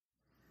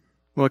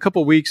Well, a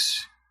couple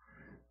weeks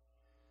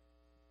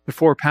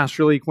before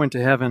Pastor Leak went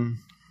to heaven,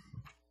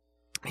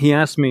 he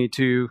asked me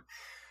to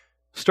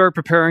start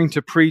preparing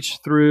to preach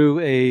through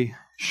a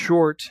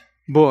short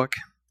book.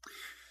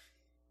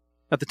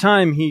 At the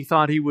time, he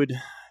thought he would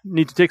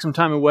need to take some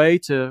time away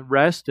to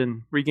rest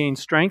and regain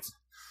strength.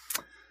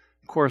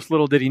 Of course,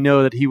 little did he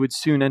know that he would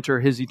soon enter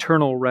his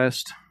eternal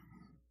rest.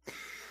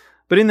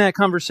 But in that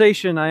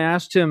conversation, I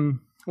asked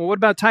him, well, what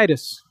about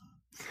Titus?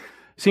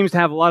 Seems to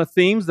have a lot of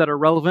themes that are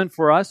relevant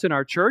for us in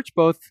our church,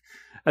 both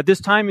at this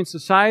time in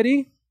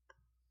society,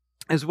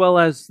 as well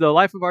as the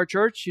life of our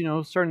church,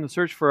 starting the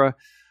search for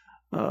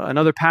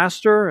another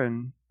pastor.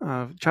 And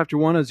chapter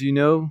 1, as you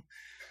know,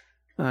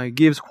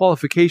 gives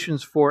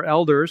qualifications for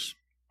elders.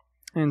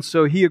 And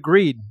so he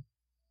agreed.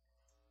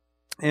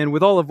 And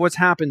with all of what's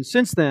happened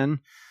since then,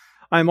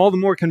 I'm all the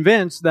more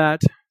convinced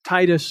that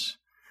Titus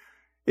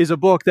is a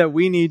book that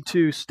we need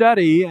to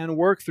study and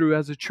work through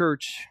as a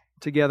church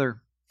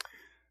together.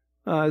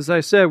 As I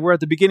said, we're at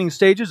the beginning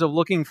stages of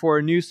looking for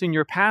a new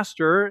senior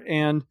pastor,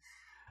 and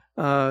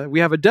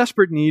we have a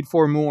desperate need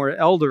for more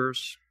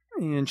elders.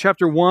 And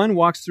chapter 1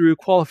 walks through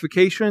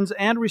qualifications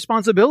and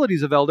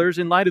responsibilities of elders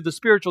in light of the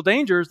spiritual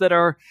dangers that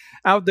are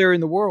out there in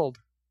the world.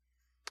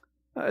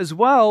 As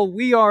well,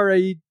 we are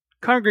a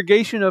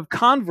congregation of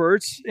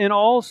converts in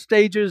all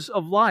stages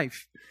of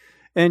life.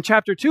 And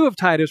chapter 2 of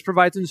Titus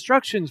provides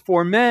instructions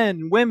for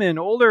men, women,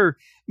 older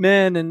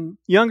men and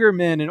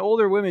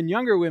older women,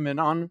 younger women,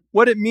 on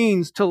what it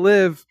means to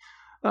live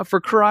for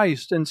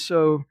Christ. And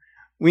so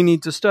we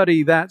need to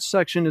study that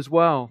section as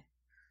well.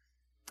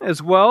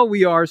 As well,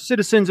 we are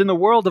citizens in the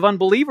world of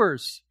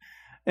unbelievers.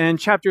 And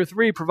chapter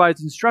 3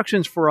 provides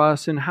instructions for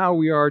us in how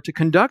we are to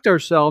conduct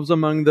ourselves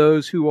among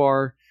those who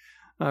are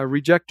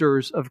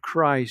rejectors of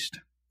Christ.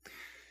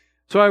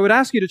 So I would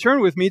ask you to turn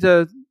with me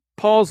to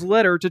Paul's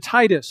letter to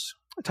Titus.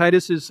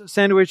 Titus is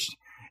sandwiched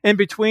in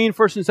between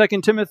 1st and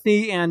 2nd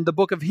Timothy and the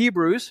book of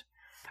Hebrews.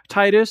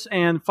 Titus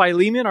and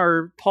Philemon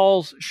are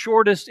Paul's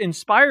shortest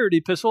inspired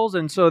epistles,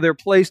 and so they're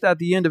placed at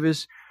the end of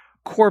his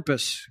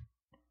corpus.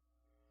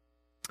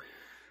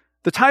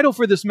 The title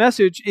for this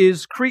message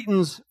is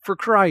Cretans for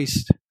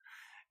Christ,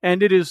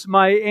 and it is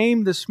my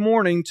aim this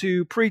morning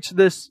to preach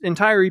this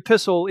entire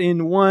epistle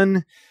in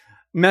one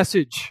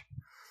message.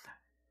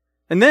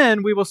 And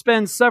then we will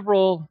spend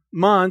several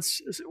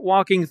months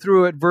walking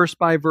through it verse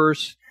by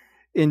verse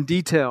in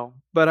detail.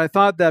 But I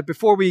thought that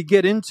before we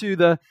get into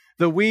the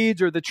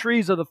weeds or the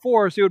trees of the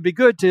forest, it would be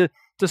good to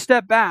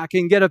step back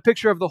and get a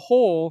picture of the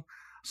whole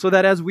so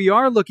that as we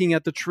are looking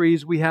at the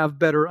trees, we have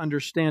better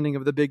understanding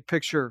of the big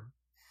picture.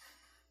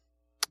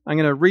 I'm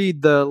going to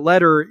read the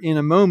letter in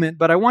a moment,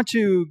 but I want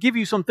to give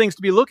you some things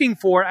to be looking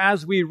for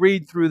as we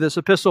read through this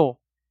epistle.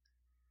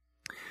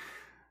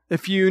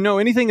 If you know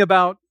anything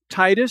about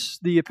Titus,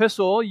 the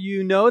epistle,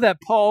 you know that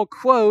Paul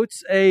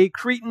quotes a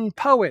Cretan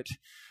poet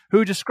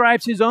who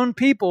describes his own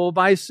people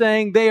by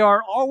saying they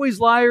are always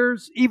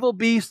liars, evil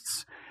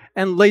beasts,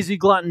 and lazy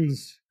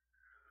gluttons.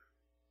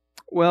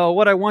 Well,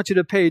 what I want you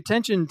to pay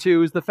attention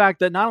to is the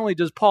fact that not only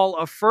does Paul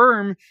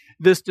affirm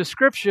this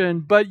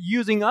description, but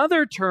using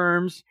other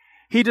terms,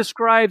 he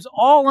describes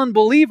all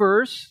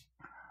unbelievers,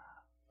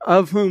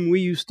 of whom we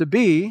used to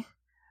be,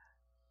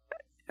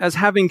 as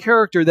having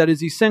character that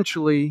is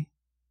essentially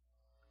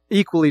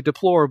equally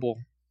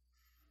deplorable.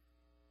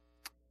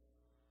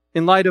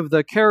 In light of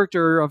the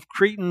character of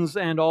Cretans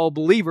and all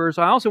believers,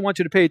 I also want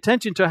you to pay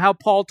attention to how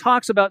Paul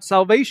talks about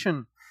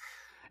salvation.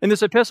 In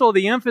this epistle,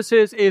 the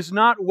emphasis is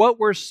not what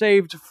we're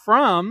saved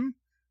from,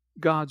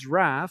 God's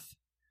wrath,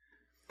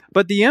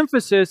 but the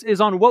emphasis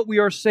is on what we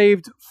are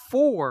saved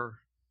for,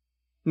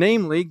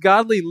 namely,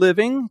 godly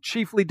living,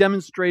 chiefly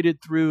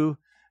demonstrated through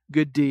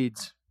good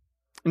deeds.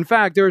 In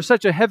fact, there is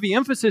such a heavy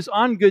emphasis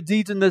on good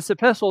deeds in this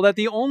epistle that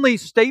the only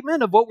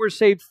statement of what we're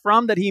saved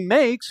from that he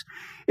makes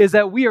is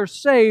that we are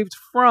saved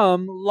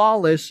from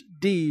lawless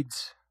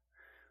deeds.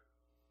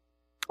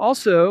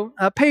 Also,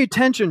 pay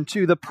attention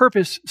to the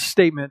purpose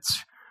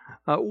statements.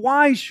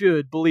 Why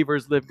should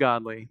believers live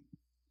godly?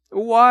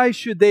 Why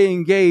should they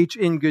engage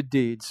in good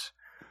deeds?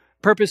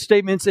 Purpose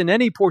statements in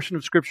any portion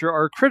of Scripture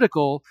are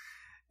critical,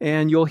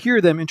 and you'll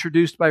hear them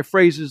introduced by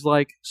phrases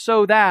like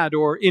so that,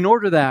 or in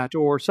order that,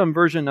 or some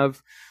version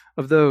of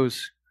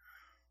those.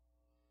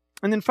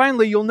 And then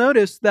finally, you'll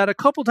notice that a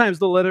couple times in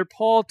the letter,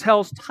 Paul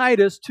tells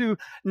Titus to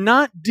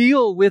not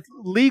deal with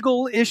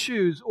legal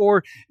issues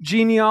or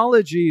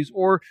genealogies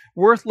or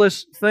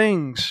worthless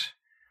things.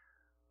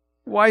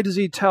 Why does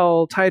he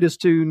tell Titus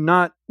to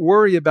not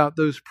worry about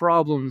those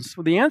problems?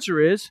 Well, the answer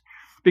is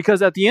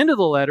because at the end of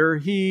the letter,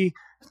 he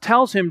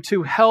tells him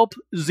to help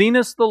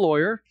Zenas the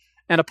lawyer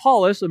and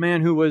Apollos, a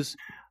man who was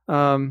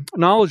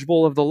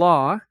knowledgeable of the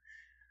law.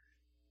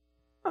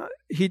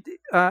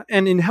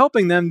 And in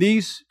helping them,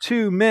 these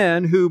two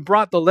men who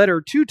brought the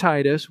letter to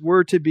Titus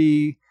were to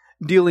be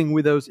dealing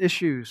with those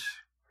issues.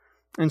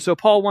 And so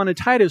Paul wanted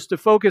Titus to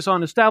focus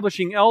on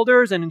establishing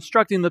elders and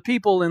instructing the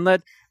people and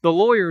let the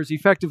lawyers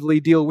effectively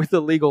deal with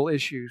the legal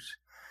issues.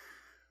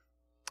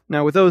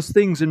 Now, with those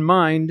things in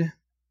mind,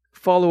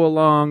 follow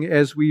along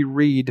as we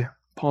read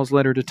Paul's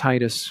letter to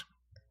Titus.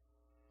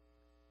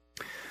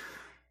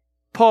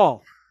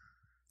 Paul,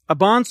 a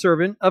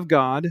bondservant of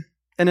God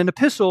and an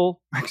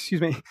apostle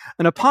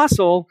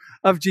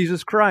of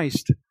Jesus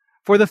Christ,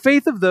 for the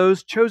faith of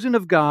those chosen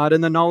of God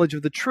and the knowledge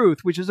of the truth,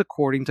 which is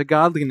according to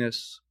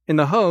godliness, in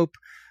the hope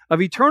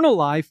of eternal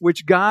life,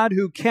 which God,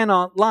 who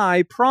cannot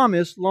lie,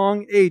 promised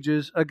long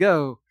ages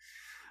ago,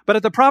 but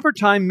at the proper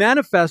time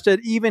manifested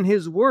even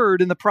his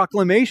word in the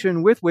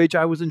proclamation with which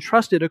I was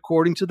entrusted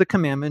according to the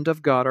commandment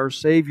of God our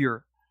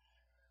Savior.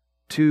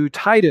 To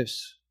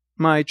Titus,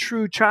 my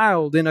true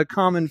child in a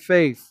common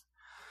faith,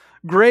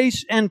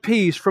 grace and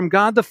peace from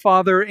God the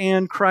Father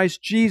and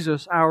Christ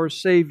Jesus our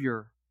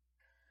Savior.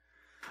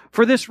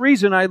 For this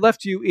reason I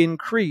left you in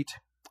Crete,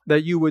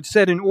 that you would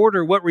set in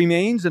order what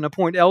remains and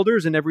appoint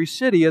elders in every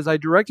city as I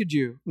directed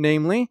you,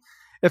 namely,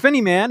 if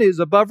any man is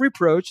above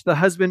reproach, the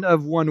husband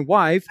of one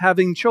wife,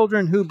 having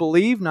children who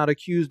believe, not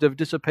accused of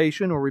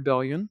dissipation or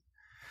rebellion.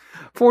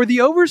 For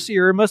the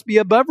overseer must be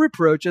above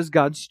reproach as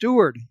God's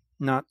steward,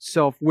 not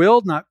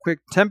self-willed, not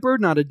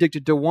quick-tempered, not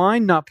addicted to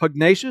wine, not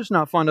pugnacious,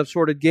 not fond of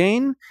sordid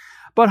gain,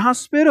 but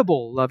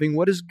hospitable, loving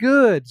what is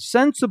good,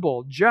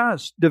 sensible,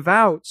 just,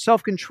 devout,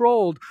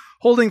 self-controlled,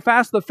 holding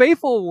fast the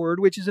faithful word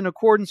which is in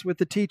accordance with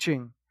the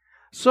teaching,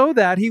 so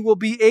that he will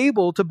be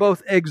able to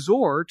both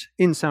exhort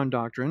in sound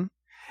doctrine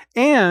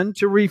and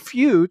to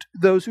refute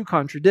those who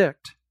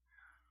contradict.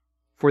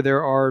 For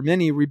there are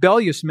many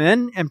rebellious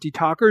men, empty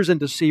talkers and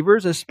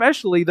deceivers,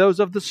 especially those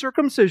of the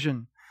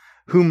circumcision,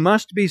 who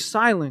must be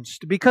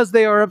silenced because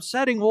they are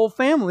upsetting whole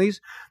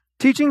families,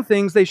 teaching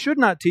things they should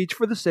not teach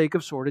for the sake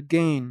of sordid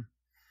gain.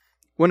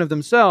 One of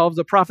themselves,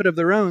 a prophet of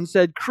their own,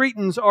 said,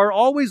 Cretans are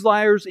always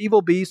liars,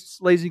 evil beasts,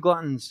 lazy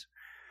gluttons.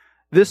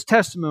 This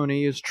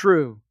testimony is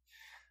true.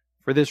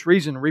 For this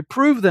reason,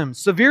 reprove them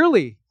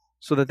severely,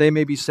 so that they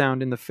may be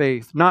sound in the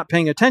faith, not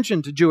paying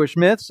attention to Jewish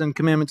myths and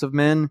commandments of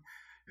men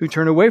who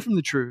turn away from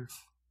the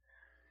truth.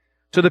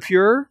 To the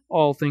pure,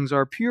 all things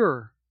are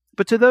pure.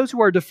 But to those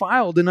who are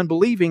defiled and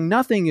unbelieving,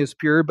 nothing is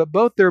pure, but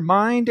both their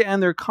mind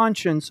and their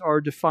conscience are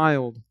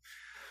defiled.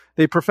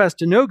 They profess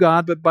to know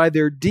God, but by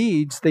their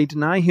deeds they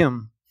deny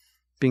Him,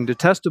 being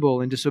detestable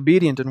and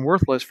disobedient and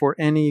worthless for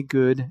any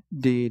good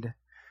deed.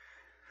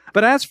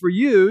 But as for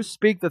you,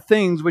 speak the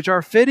things which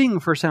are fitting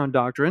for sound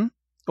doctrine.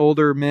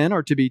 Older men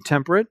are to be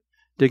temperate,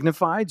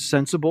 dignified,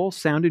 sensible,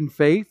 sound in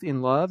faith,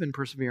 in love, and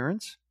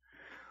perseverance.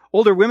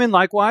 Older women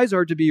likewise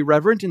are to be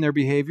reverent in their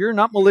behavior,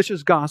 not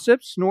malicious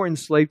gossips, nor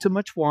enslaved to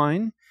much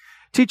wine,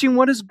 teaching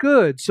what is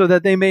good, so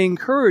that they may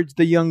encourage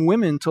the young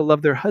women to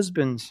love their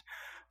husbands,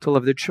 to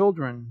love their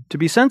children, to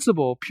be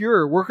sensible,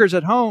 pure, workers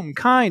at home,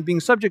 kind, being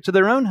subject to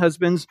their own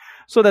husbands,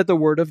 so that the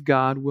word of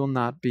God will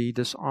not be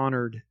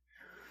dishonored.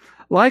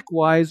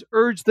 Likewise,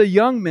 urge the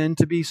young men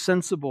to be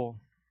sensible.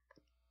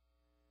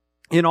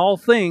 In all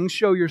things,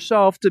 show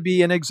yourself to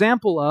be an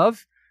example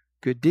of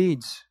good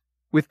deeds,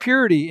 with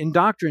purity in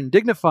doctrine,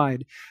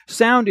 dignified,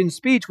 sound in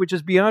speech, which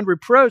is beyond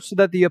reproach, so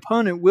that the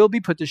opponent will be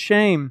put to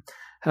shame,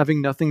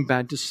 having nothing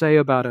bad to say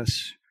about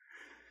us.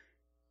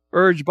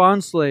 Urge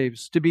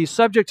bondslaves to be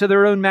subject to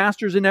their own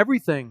masters in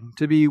everything,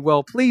 to be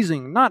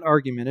well-pleasing, not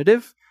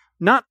argumentative,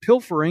 not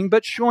pilfering,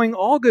 but showing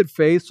all good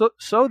faith,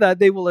 so that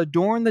they will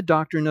adorn the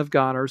doctrine of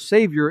God our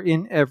Savior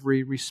in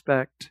every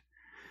respect.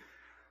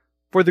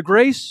 For the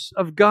grace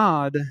of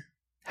God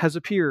has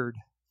appeared,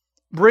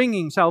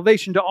 bringing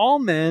salvation to all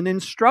men,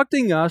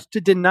 instructing us to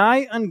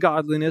deny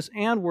ungodliness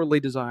and worldly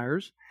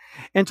desires,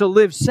 and to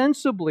live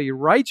sensibly,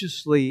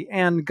 righteously,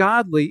 and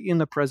godly in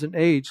the present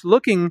age,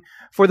 looking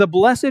for the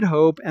blessed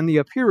hope and the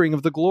appearing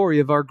of the glory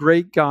of our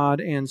great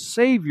God and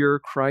Savior,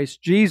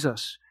 Christ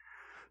Jesus,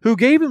 who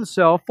gave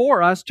Himself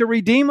for us to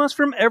redeem us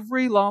from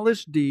every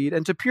lawless deed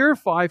and to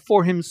purify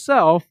for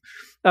Himself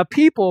a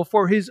people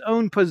for His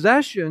own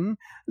possession,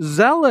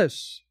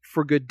 zealous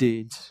for good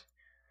deeds.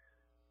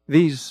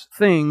 These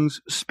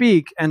things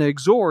speak and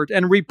exhort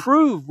and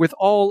reprove with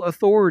all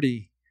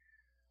authority.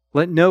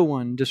 Let no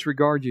one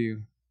disregard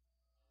you.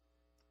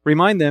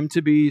 Remind them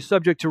to be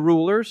subject to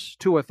rulers,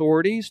 to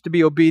authorities, to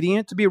be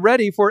obedient, to be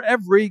ready for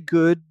every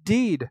good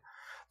deed,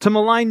 to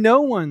malign no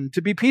one,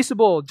 to be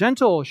peaceable,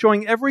 gentle,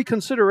 showing every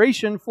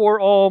consideration for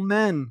all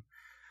men.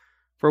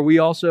 For we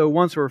also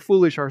once were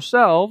foolish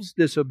ourselves,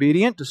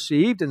 disobedient,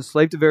 deceived,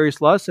 enslaved to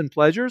various lusts and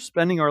pleasures,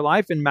 spending our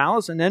life in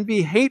malice and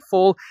envy,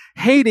 hateful,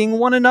 hating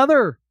one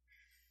another.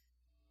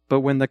 But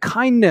when the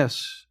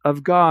kindness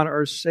of God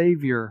our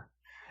Savior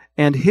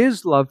and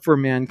His love for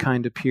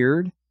mankind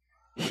appeared,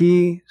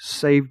 He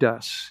saved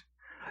us,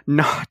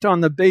 not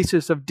on the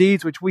basis of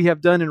deeds which we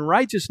have done in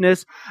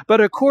righteousness, but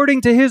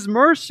according to His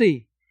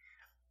mercy,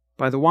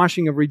 by the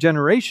washing of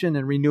regeneration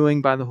and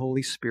renewing by the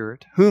Holy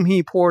Spirit, whom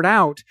He poured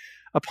out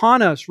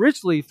upon us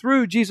richly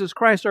through Jesus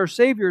Christ our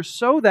Savior,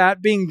 so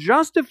that, being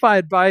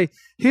justified by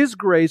His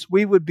grace,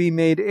 we would be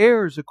made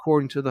heirs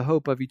according to the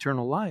hope of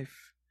eternal life.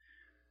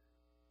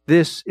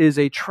 This is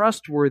a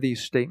trustworthy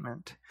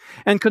statement.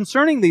 And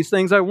concerning these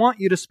things, I want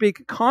you to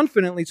speak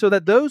confidently, so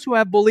that those who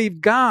have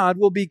believed God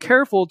will be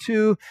careful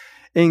to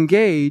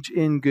engage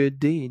in good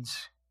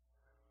deeds.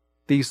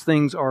 These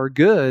things are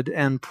good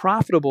and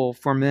profitable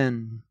for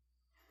men.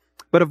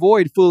 But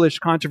avoid foolish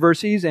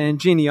controversies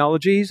and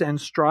genealogies and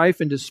strife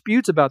and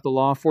disputes about the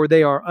law, for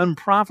they are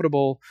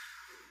unprofitable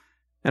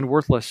and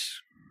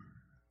worthless.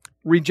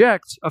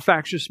 Reject a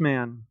factious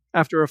man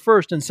after a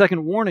first and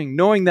second warning,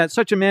 knowing that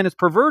such a man is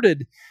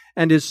perverted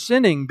and is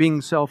sinning, being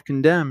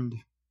self-condemned.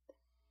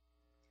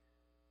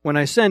 When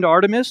I send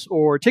Artemas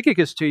or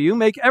Tychicus to you,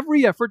 make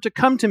every effort to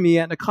come to me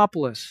at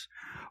Nicopolis,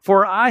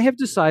 for I have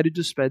decided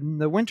to spend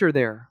the winter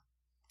there.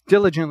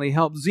 Diligently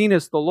help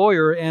Zenas the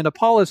lawyer and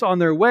Apollos on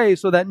their way,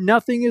 so that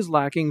nothing is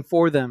lacking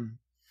for them.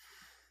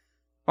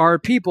 Our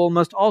people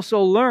must also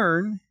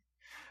learn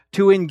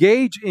to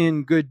engage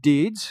in good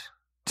deeds,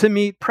 to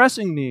meet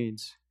pressing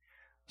needs,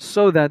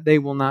 so that they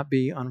will not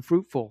be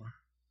unfruitful.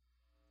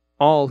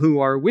 All who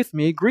are with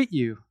me greet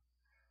you.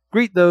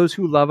 Greet those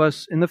who love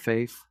us in the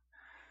faith.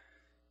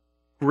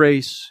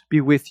 Grace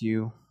be with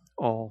you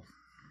all.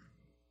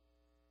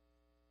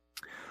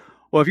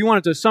 Well, if you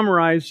wanted to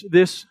summarize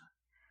this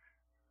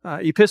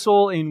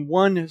epistle in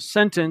one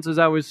sentence, as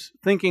I was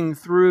thinking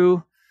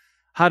through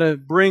how to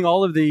bring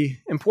all of the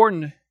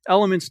important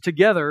elements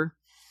together,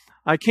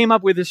 I came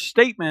up with this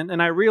statement,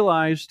 and I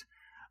realized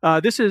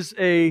this is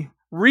a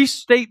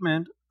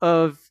restatement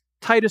of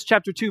Titus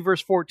chapter 2,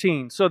 verse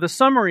 14. So the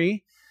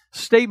summary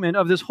statement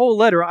of this whole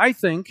letter, I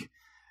think,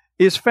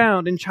 is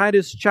found in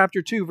Titus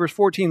chapter 2, verse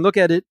 14. Look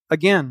at it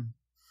again.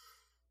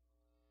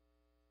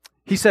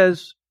 He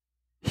says,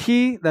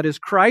 He, that is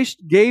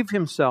Christ, gave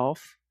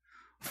himself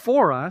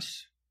for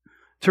us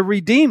to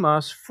redeem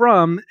us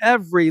from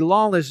every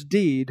lawless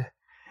deed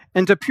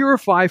and to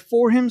purify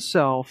for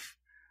himself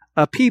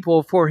a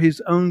people for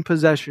his own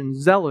possession,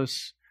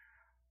 zealous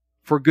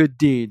for good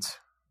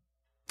deeds.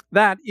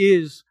 That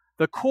is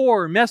the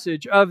core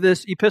message of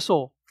this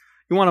epistle.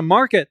 You want to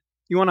mark it.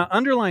 You want to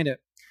underline it.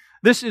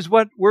 This is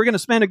what we're going to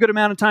spend a good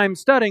amount of time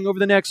studying over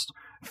the next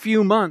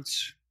few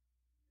months.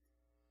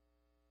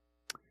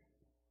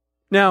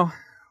 Now,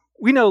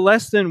 we know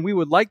less than we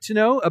would like to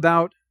know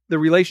about the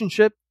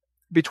relationship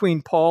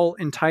between Paul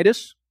and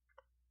Titus.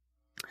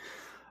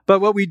 But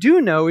what we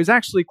do know is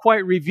actually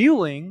quite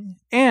revealing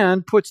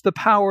and puts the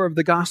power of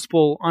the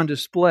gospel on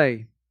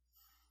display.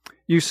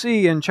 You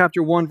see in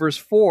chapter 1, verse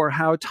 4,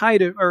 how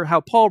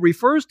Paul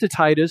refers to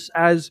Titus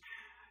as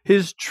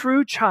his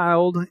true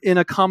child in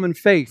a common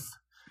faith.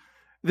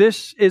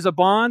 This is a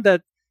bond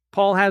that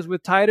Paul has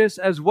with Titus,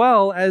 as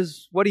well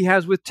as what he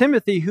has with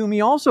Timothy, whom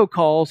he also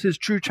calls his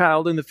true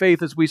child in the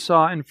faith, as we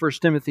saw in 1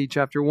 Timothy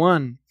chapter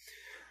 1.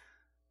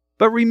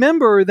 But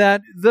remember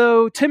that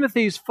though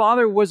Timothy's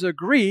father was a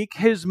Greek,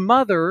 his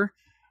mother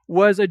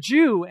was a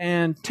Jew,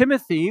 and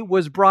Timothy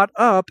was brought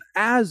up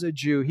as a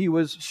Jew. He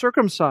was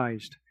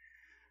circumcised.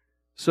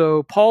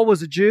 So Paul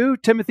was a Jew,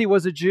 Timothy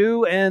was a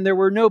Jew, and there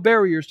were no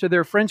barriers to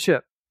their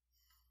friendship.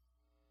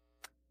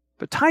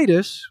 But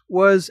Titus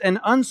was an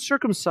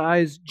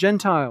uncircumcised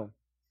Gentile.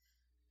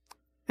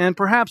 And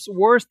perhaps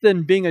worse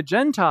than being a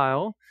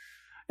Gentile,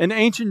 an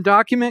ancient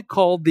document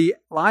called the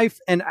Life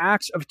and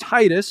Acts of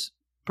Titus,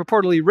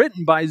 purportedly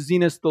written by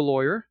Zenas the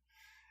lawyer,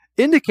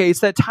 indicates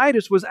that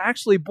Titus was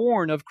actually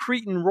born of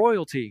Cretan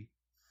royalty.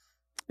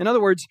 In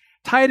other words,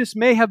 Titus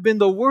may have been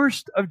the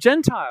worst of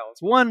Gentiles,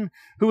 one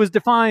who was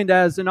defined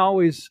as an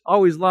always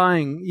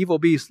lying, evil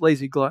beast,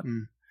 lazy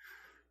glutton.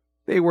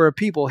 They were a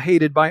people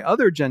hated by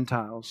other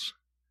Gentiles.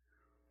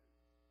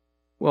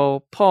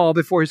 Well, Paul,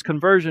 before his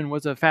conversion,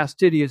 was a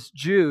fastidious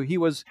Jew. He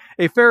was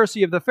a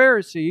Pharisee of the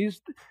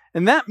Pharisees,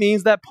 and that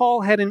means that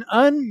Paul had an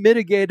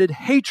unmitigated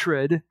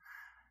hatred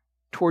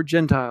toward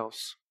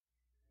Gentiles.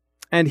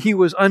 And he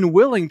was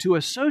unwilling to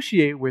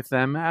associate with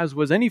them, as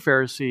was any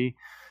Pharisee,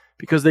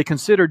 because they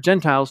considered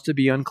Gentiles to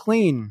be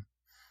unclean.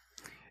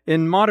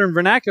 In modern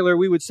vernacular,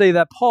 we would say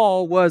that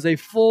Paul was a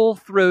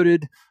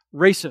full-throated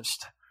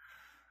racist.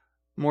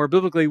 More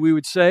biblically, we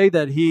would say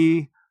that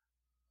he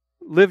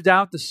lived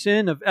out the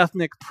sin of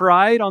ethnic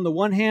pride on the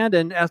one hand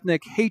and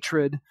ethnic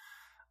hatred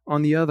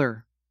on the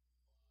other.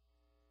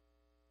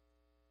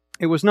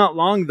 It was not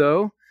long,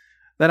 though,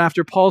 that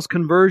after Paul's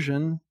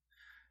conversion,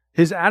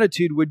 his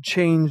attitude would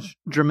change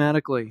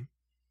dramatically.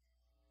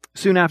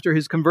 Soon after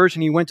his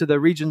conversion, he went to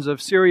the regions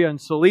of Syria and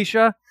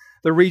Cilicia,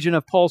 the region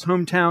of Paul's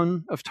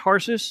hometown of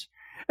Tarsus.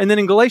 And then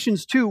in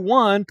Galatians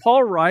 2:1,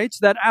 Paul writes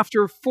that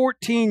after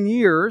 14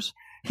 years,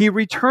 he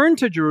returned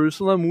to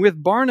Jerusalem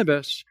with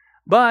Barnabas,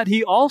 but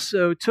he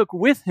also took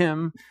with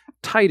him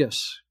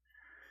Titus.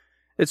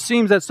 It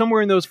seems that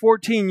somewhere in those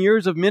 14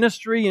 years of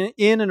ministry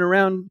in and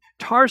around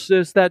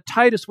Tarsus, that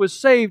Titus was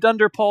saved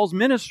under Paul's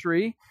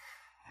ministry,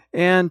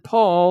 and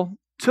Paul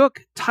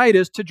took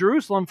Titus to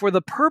Jerusalem for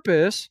the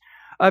purpose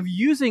of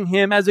using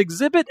him as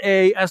Exhibit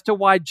A as to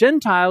why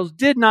Gentiles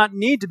did not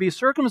need to be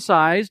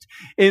circumcised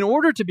in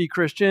order to be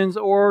Christians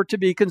or to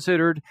be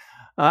considered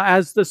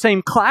as the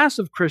same class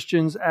of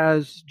Christians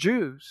as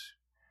Jews.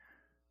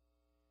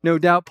 No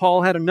doubt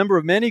Paul had a number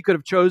of men he could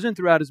have chosen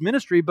throughout his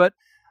ministry, but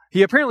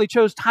he apparently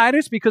chose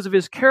Titus because of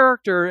his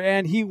character,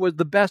 and he was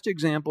the best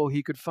example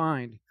he could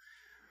find.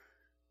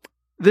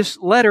 This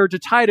letter to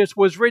Titus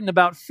was written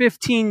about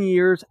 15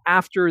 years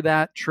after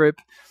that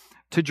trip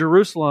to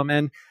Jerusalem.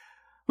 And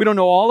we don't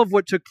know all of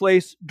what took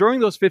place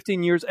during those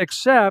 15 years,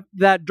 except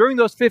that during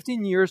those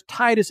 15 years,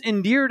 Titus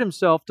endeared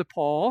himself to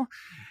Paul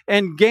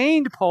and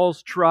gained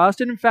Paul's trust.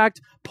 And in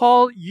fact,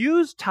 Paul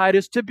used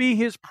Titus to be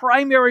his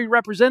primary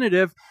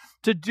representative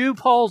to do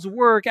Paul's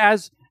work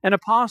as an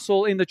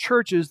apostle in the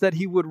churches that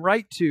he would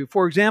write to.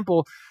 For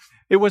example,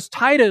 it was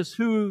Titus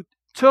who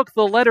took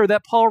the letter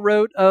that Paul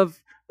wrote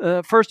of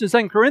 1st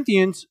and 2nd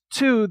Corinthians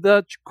to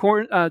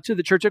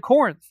the church at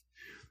Corinth.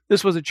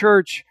 This was a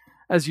church,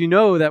 as you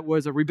know, that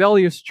was a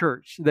rebellious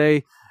church.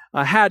 They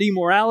had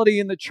immorality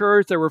in the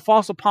church. There were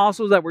false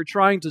apostles that were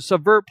trying to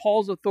subvert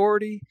Paul's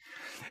authority.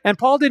 And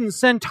Paul didn't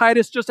send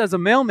Titus just as a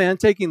mailman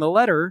taking the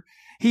letter.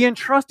 He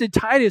entrusted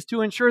Titus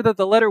to ensure that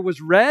the letter was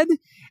read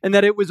and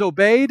that it was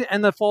obeyed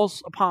and the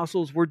false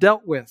apostles were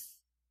dealt with.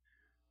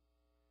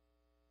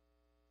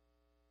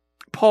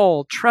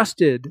 Paul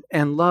trusted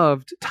and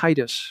loved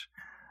Titus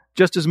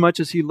just as much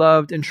as he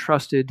loved and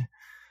trusted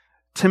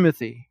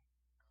Timothy.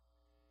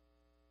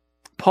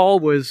 Paul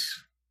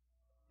was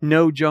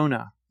no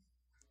Jonah.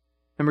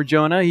 Remember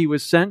Jonah? He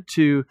was sent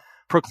to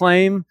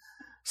proclaim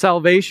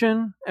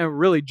salvation and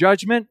really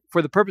judgment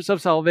for the purpose of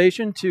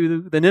salvation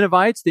to the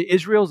Ninevites, the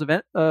Israels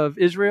of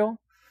Israel.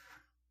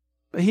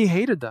 But he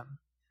hated them.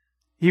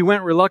 He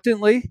went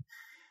reluctantly,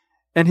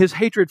 and his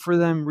hatred for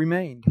them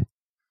remained.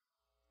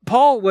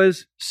 Paul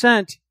was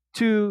sent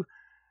to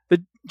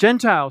the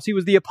Gentiles. He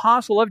was the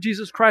apostle of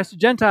Jesus Christ to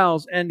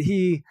Gentiles, and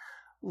he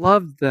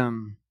loved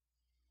them.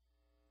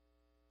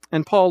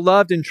 And Paul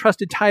loved and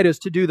trusted Titus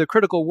to do the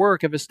critical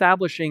work of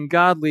establishing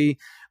godly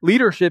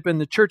leadership in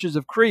the churches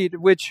of Crete,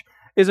 which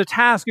is a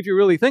task, if you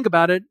really think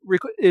about it,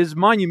 is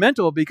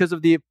monumental because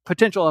of the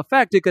potential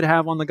effect it could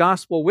have on the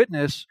gospel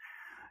witness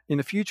in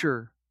the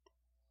future.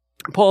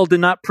 Paul did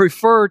not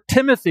prefer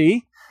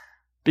Timothy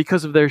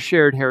because of their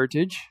shared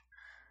heritage.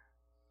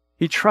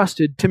 He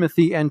trusted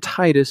Timothy and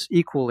Titus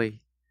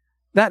equally.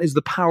 That is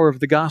the power of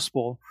the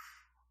gospel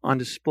on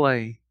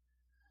display.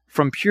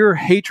 From pure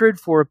hatred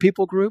for a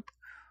people group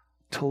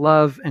to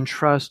love and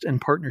trust and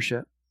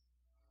partnership.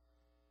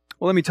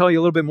 Well, let me tell you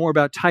a little bit more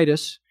about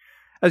Titus.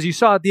 As you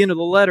saw at the end of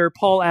the letter,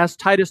 Paul asked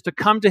Titus to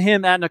come to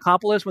him at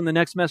Nicopolis when the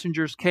next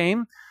messengers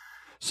came.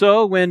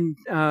 So when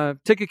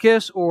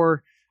Tychicus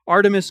or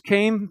Artemis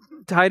came,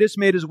 Titus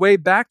made his way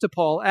back to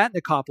Paul at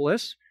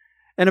Nicopolis.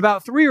 And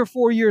about 3 or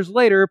 4 years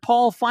later,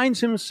 Paul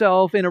finds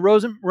himself in a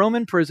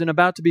Roman prison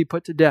about to be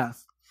put to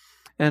death.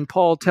 And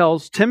Paul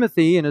tells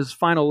Timothy in his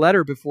final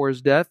letter before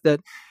his death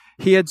that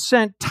he had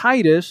sent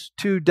Titus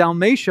to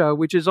Dalmatia,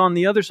 which is on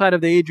the other side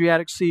of the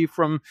Adriatic Sea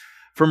from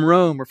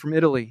Rome or from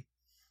Italy.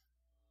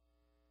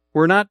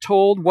 We're not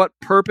told what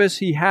purpose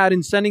he had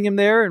in sending him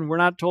there, and we're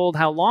not told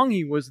how long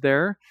he was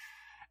there.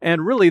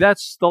 And really,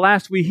 that's the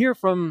last we hear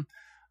from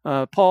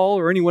Paul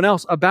or anyone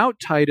else about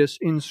Titus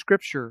in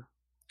Scripture.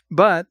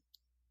 But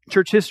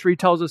church history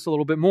tells us a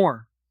little bit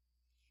more.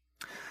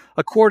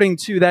 According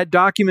to that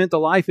document, The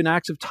Life and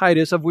Acts of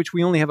Titus, of which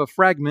we only have a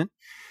fragment,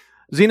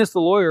 Zenos the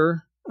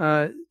lawyer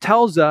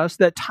tells us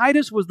that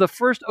Titus was the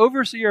first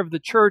overseer of the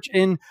church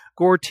in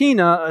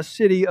Gortyna, a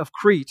city of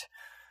Crete.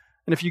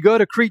 And if you go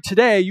to Crete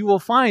today, you will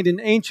find an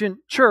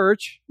ancient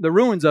church, the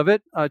ruins of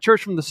it, a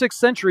church from the 6th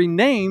century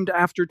named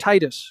after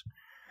Titus.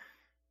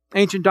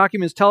 Ancient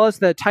documents tell us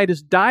that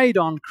Titus died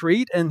on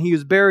Crete and he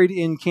was buried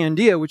in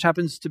Candia, which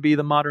happens to be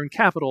the modern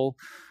capital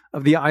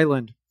of the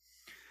island.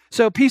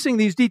 So piecing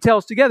these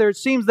details together, it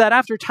seems that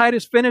after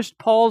Titus finished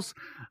Paul's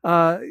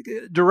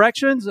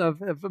directions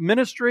of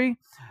ministry,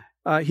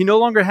 he no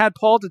longer had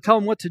Paul to tell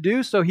him what to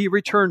do, so he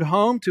returned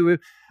home to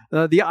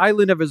the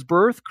island of his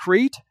birth,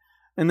 Crete,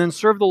 and then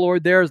served the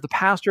Lord there as the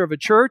pastor of a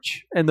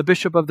church and the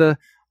bishop of the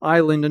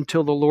island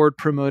until the Lord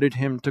promoted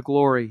him to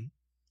glory.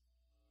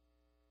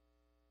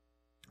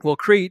 Well,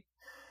 Crete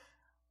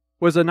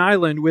was an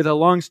island with a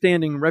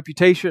long-standing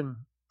reputation.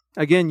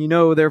 Again, you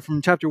know there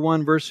from chapter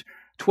 1, verse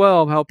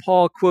 12, how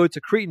Paul quotes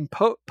a Cretan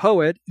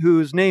poet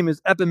whose name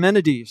is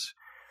Epimenides.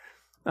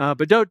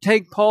 But don't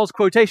take Paul's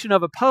quotation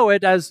of a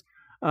poet as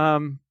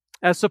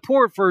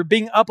support for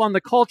being up on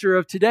the culture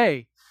of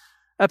today.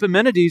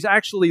 Epimenides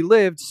actually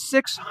lived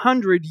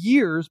 600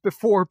 years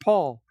before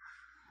Paul.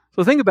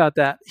 So think about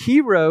that. He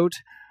wrote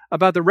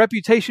about the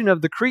reputation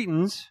of the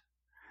Cretans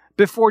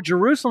before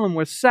Jerusalem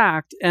was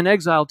sacked and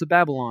exiled to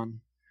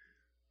Babylon.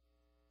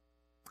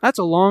 That's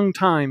a long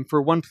time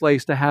for one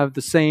place to have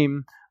the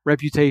same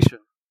reputation.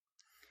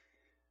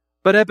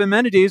 But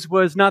Epimenides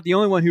was not the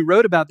only one who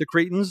wrote about the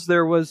Cretans.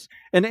 There was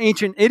an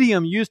ancient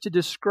idiom used to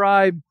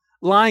describe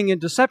lying and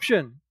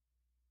deception.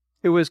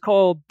 It was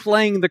called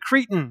playing the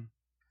Cretan.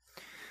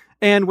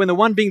 And when the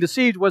one being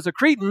deceived was a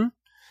Cretan,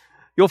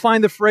 you'll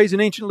find the phrase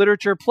in ancient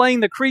literature, playing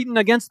the Cretan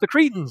against the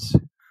Cretans.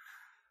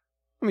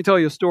 Let me tell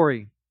you a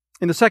story.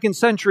 In the 2nd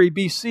century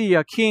BC,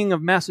 a king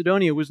of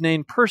Macedonia was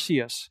named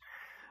Perseus.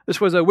 This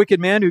was a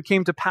wicked man who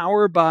came to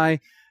power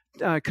by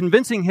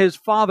convincing his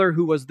father,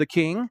 who was the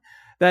king,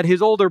 that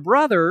his older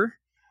brother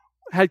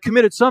had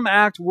committed some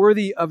act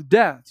worthy of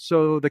death.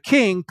 So the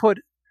king put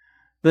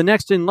the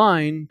next in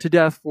line to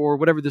death for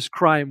whatever this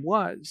crime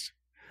was.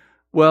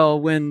 Well,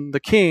 when the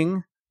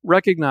king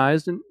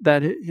recognized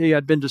that he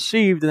had been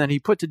deceived and that he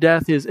put to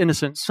death his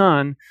innocent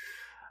son,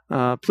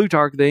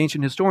 Plutarch, the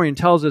ancient historian,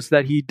 tells us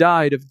that he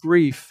died of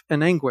grief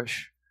and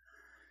anguish.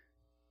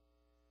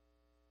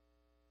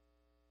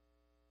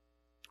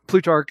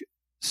 Plutarch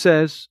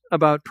says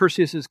about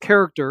Perseus's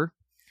character,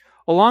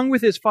 along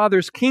with his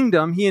father's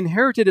kingdom, he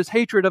inherited his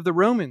hatred of the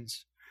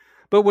Romans,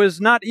 but was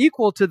not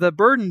equal to the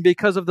burden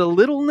because of the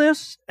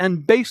littleness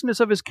and baseness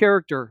of his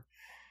character,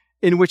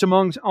 in which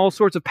among all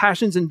sorts of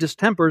passions and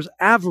distempers,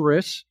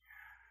 avarice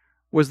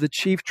was the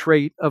chief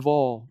trait of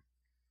all.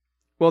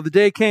 Well, the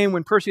day came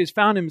when Perseus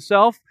found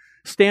himself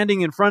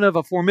standing in front of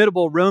a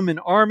formidable Roman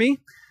army,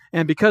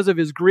 and because of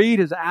his greed,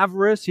 his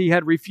avarice, he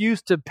had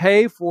refused to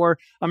pay for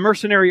a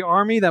mercenary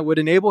army that would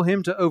enable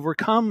him to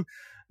overcome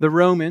the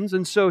Romans,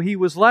 and so he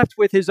was left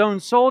with his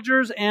own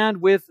soldiers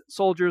and with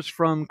soldiers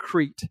from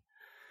Crete.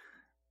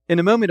 In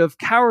a moment of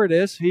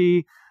cowardice,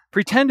 he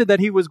pretended that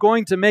he was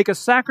going to make a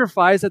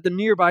sacrifice at the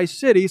nearby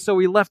city, so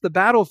he left the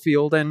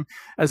battlefield, and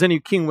as any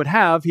king would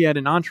have, he had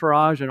an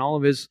entourage and all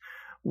of his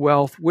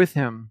wealth with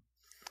him.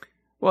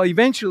 Well,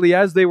 eventually,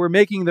 as they were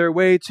making their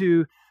way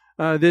to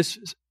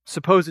this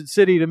supposed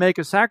city to make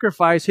a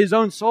sacrifice, his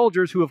own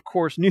soldiers, who of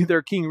course knew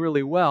their king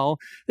really well,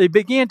 they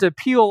began to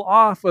peel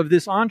off of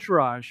this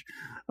entourage.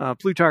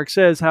 Plutarch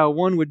says how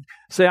one would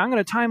say, "I'm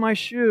going to tie my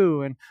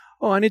shoe," and,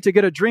 "Oh, I need to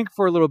get a drink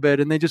for a little bit,"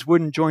 and they just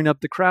wouldn't join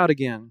up the crowd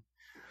again.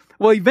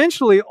 Well,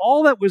 eventually,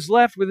 all that was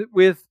left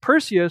with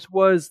Perseus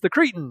was the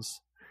Cretans.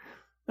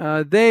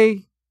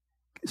 They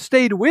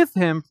stayed with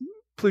him,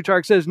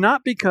 Plutarch says,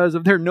 not because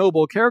of their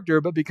noble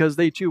character, but because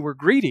they too were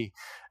greedy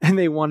and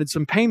they wanted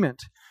some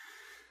payment.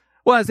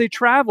 Well, as they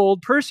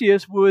traveled,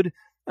 Perseus would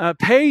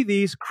pay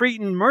these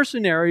Cretan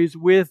mercenaries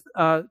with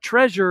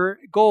treasure,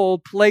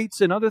 gold, plates,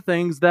 and other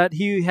things that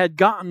he had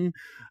gotten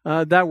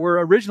that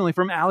were originally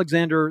from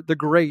Alexander the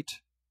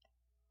Great.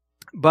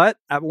 But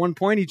at one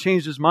point he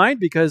changed his mind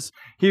because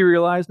he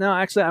realized, no,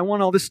 actually I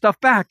want all this stuff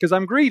back because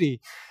I'm greedy.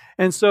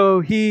 And so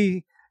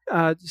he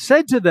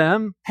said to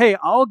them, "Hey,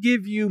 I'll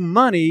give you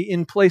money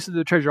in place of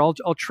the treasure.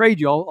 I'll trade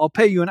you. I'll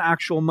pay you an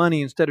actual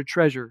money instead of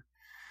treasure."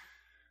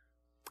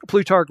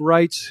 Plutarch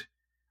writes,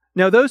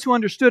 "Now those who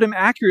understood him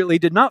accurately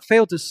did not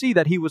fail to see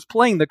that he was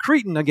playing the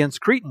Cretan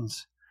against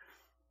Cretans.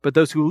 But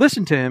those who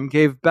listened to him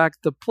gave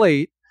back the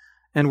plate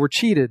and were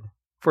cheated,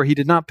 for he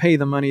did not pay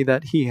the money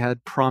that he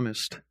had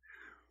promised."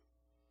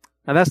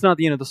 Now that's not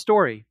the end of the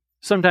story.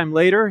 Sometime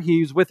later,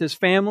 he's with his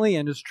family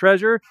and his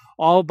treasure,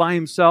 all by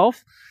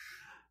himself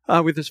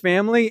with his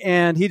family,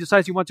 and he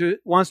decides he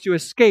wants to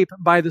escape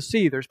by the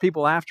sea. There's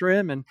people after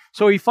him, and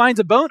so he finds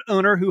a boat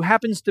owner who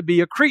happens to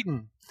be a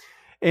Cretan.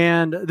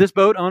 And this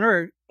boat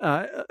owner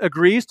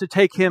agrees to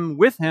take him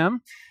with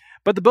him.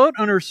 But the boat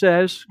owner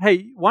says,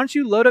 "Hey, why don't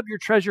you load up your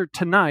treasure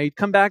tonight,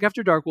 come back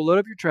after dark, we'll load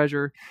up your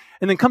treasure,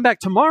 and then come back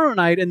tomorrow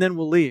night, and then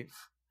we'll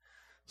leave."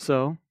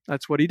 So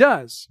that's what he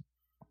does.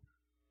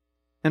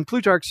 And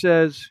Plutarch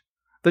says,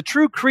 the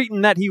true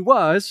Cretan that he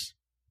was,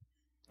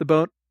 the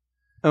boat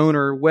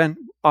owner went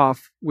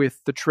off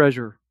with the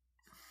treasure.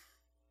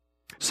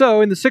 So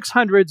in the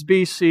 600s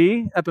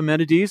BC,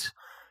 Epimenides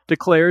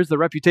declares the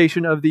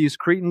reputation of these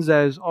Cretans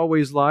as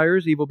always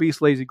liars, evil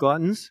beasts, lazy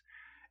gluttons.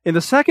 In the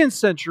 2nd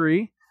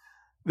century,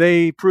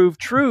 they proved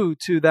true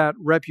to that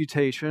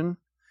reputation.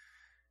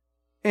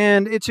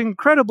 And it's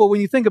incredible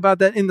when you think about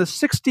that. In the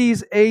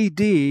 60s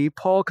AD,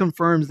 Paul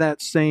confirms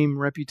that same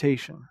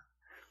reputation.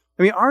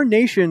 I mean, our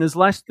nation is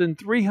less than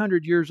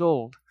 300 years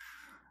old.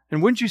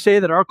 And wouldn't you say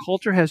that our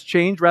culture has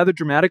changed rather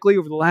dramatically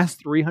over the last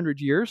 300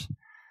 years?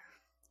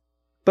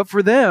 But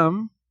for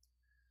them,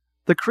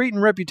 the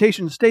Cretan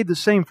reputation stayed the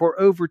same for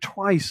over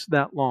twice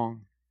that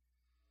long.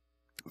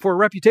 For a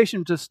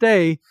reputation to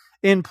stay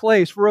in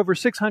place for over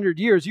 600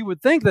 years, you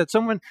would think that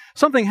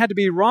something had to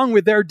be wrong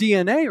with their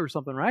DNA or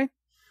something, right?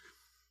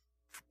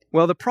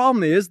 Well, the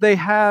problem is they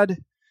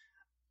had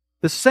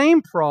the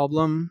same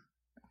problem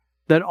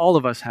that all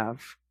of us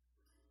have,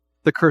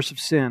 the curse of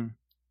sin.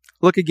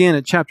 Look again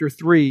at chapter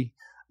 3,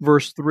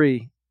 verse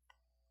 3.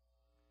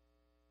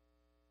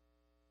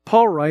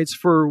 Paul writes,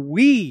 "For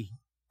we,"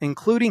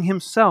 including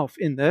himself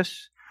in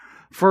this,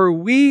 "for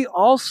we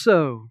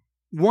also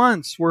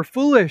once were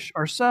foolish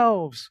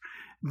ourselves,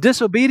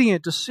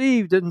 disobedient,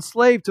 deceived,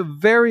 enslaved to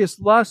various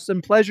lusts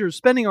and pleasures,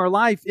 spending our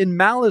life in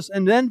malice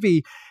and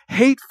envy,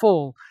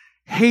 hateful,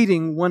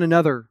 hating one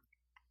another."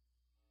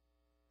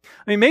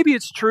 I mean, maybe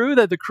it's true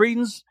that the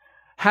Cretans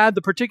had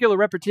the particular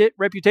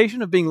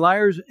reputation of being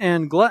liars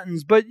and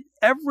gluttons, but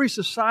every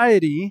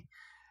society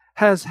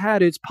has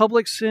had its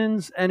public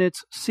sins and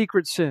its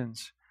secret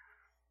sins.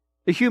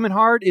 The human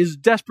heart is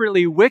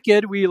desperately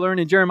wicked, we learn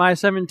in Jeremiah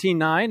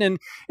 17:9, and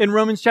in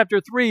Romans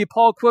chapter 3,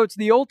 Paul quotes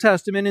the Old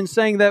Testament in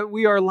saying that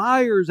we are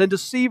liars and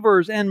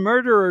deceivers and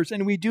murderers,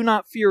 and we do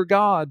not fear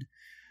God.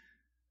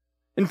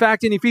 In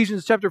fact, in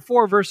Ephesians chapter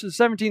 4, verses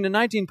 17 to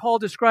 19, Paul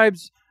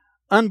describes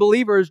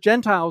unbelievers,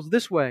 Gentiles,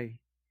 this way: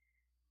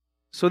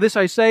 So this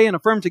I say and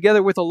affirm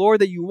together with the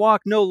Lord, that you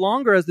walk no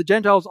longer as the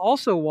Gentiles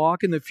also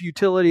walk in the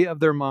futility of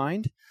their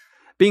mind,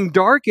 being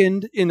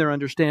darkened in their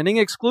understanding,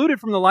 excluded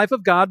from the life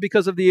of God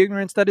because of the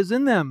ignorance that is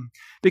in them,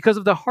 because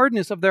of the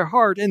hardness of their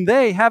heart. And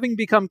they, having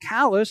become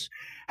callous,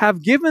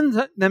 have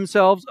given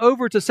themselves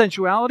over to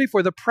sensuality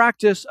for the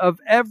practice of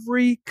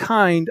every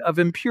kind of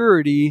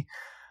impurity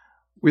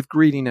with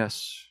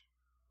greediness.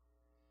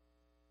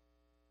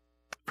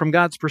 From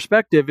God's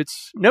perspective,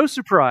 it's no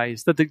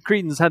surprise that the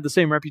Cretans had the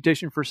same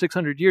reputation for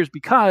 600 years,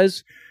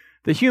 because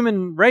the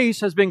human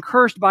race has been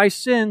cursed by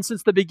sin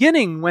since the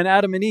beginning when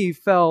Adam and Eve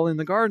fell in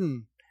the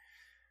garden.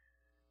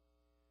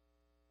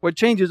 What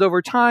changes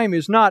over time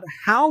is not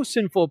how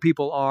sinful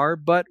people are,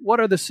 but what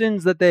are the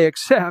sins that they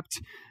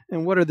accept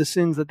and what are the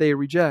sins that they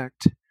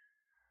reject.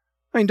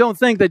 I mean, don't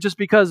think that just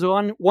because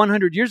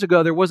 100 years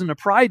ago there wasn't a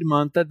Pride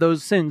Month that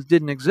those sins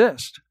didn't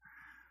exist.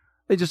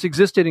 They just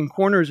existed in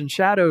corners and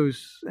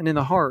shadows and in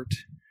the heart.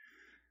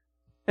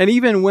 And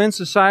even when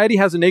society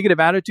has a negative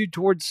attitude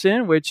towards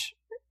sin, which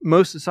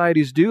most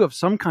societies do of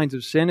some kinds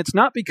of sin, it's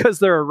not because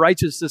they're a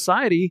righteous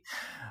society,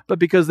 but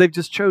because they've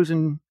just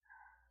chosen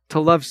to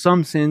love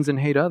some sins and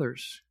hate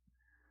others.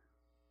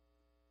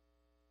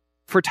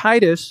 For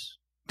Titus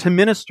to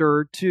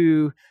minister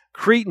to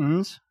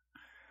Cretans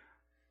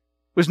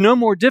was no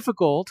more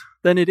difficult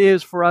than it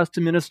is for us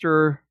to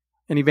minister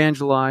and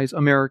evangelize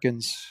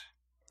Americans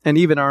and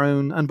even our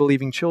own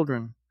unbelieving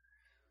children.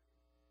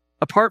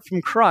 Apart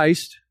from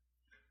Christ,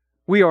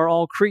 we are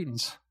all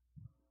Cretans.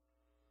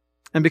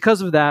 And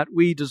because of that,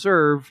 we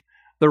deserve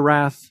the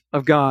wrath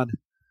of God,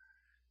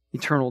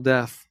 eternal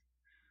death.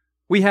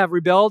 We have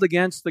rebelled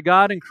against the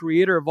God and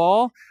Creator of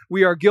all.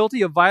 We are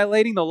guilty of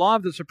violating the law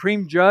of the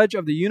supreme judge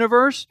of the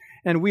universe,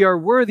 and we are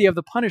worthy of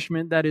the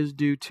punishment that is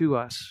due to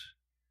us.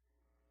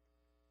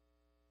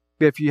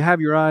 If you have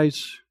your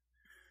eyes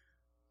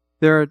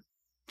there at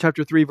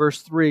chapter 3,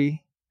 verse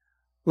 3,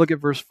 look at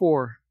verse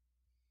 4.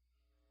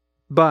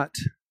 But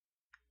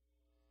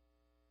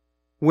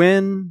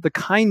when the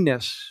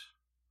kindness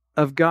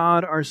of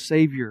God our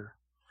Savior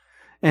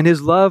and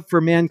His love for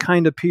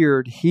mankind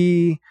appeared,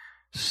 He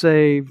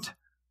saved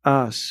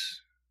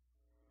us,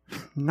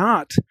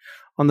 not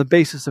on the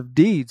basis of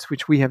deeds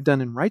which we have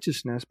done in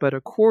righteousness, but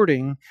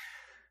according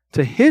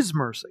to His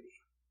mercy,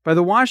 by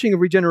the washing of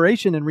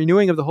regeneration and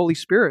renewing of the Holy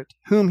Spirit,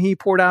 whom He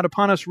poured out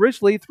upon us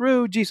richly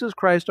through Jesus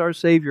Christ our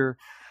Savior,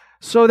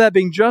 so that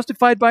being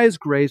justified by His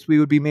grace, we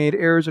would be made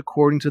heirs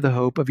according to the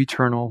hope of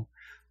eternal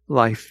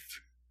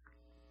life.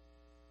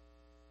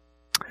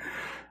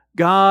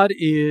 God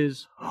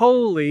is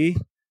holy,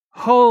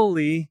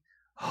 holy,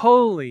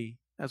 holy,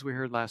 as we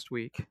heard last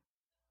week.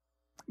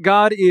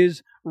 God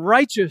is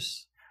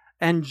righteous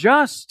and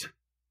just.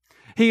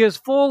 He is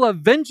full of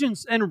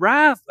vengeance and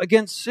wrath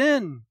against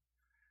sin.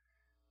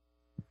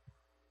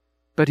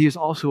 But He is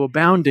also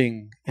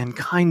abounding in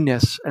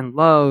kindness and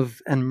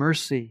love and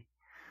mercy.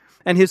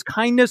 And His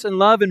kindness and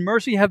love and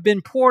mercy have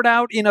been poured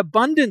out in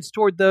abundance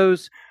toward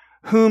those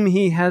whom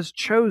He has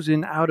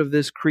chosen out of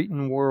this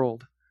Cretan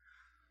world.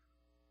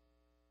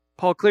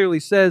 Paul clearly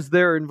says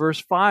there in verse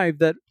 5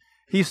 that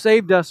He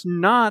saved us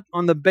not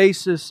on the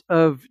basis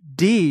of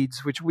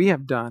deeds which we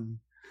have done.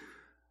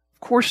 Of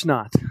course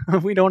not.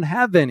 We don't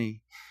have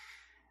any.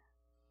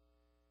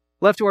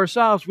 Left to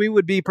ourselves, we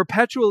would be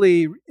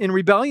perpetually in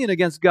rebellion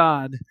against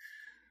God,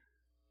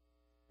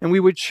 and we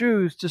would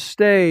choose to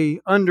stay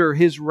under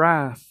His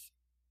wrath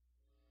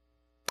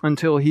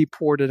until He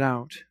poured it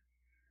out.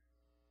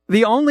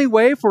 The only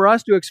way for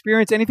us to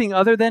experience anything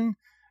other than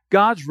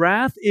God's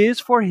wrath is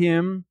for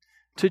Him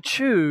to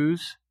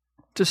choose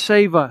to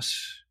save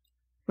us.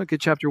 Look at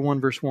chapter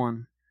 1, verse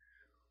 1.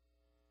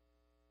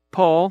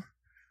 Paul,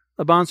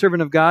 a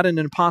bondservant of God and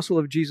an apostle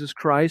of Jesus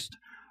Christ,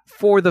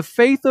 for the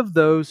faith of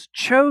those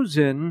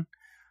chosen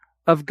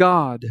of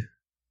God.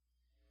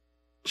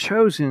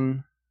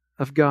 Chosen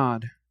of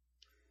God.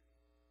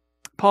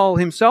 Paul,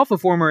 himself a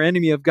former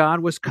enemy of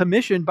God, was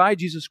commissioned by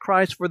Jesus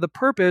Christ for the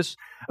purpose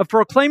of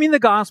proclaiming the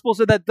gospel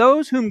so that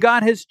those whom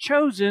God has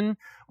chosen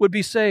would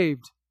be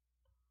saved.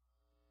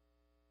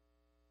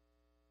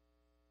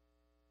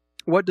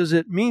 What does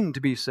it mean to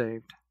be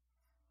saved?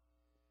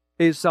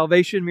 Is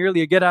salvation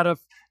merely a get out of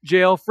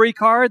jail free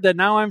card that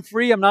now I'm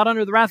free, I'm not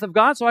under the wrath of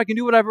God, so I can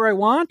do whatever I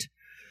want?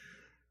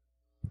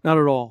 Not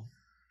at all.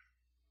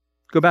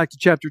 Go back to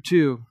chapter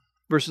 2,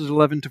 verses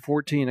 11 to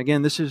 14.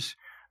 Again, this is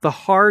the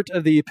heart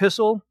of the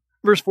epistle.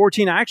 Verse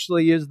 14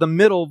 actually is the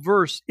middle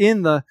verse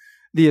in the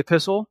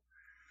epistle.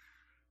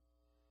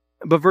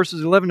 But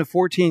verses 11 to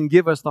 14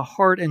 give us the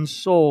heart and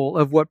soul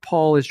of what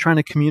Paul is trying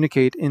to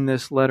communicate in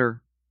this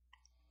letter.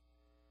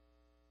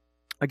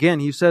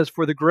 Again, he says,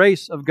 for the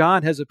grace of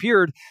God has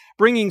appeared,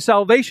 bringing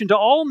salvation to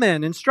all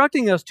men,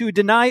 instructing us to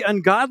deny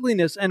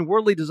ungodliness and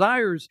worldly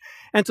desires,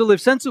 and to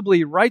live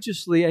sensibly,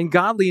 righteously, and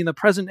godly in the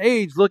present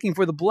age, looking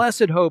for the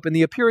blessed hope and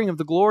the appearing of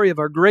the glory of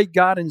our great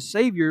God and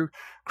Savior,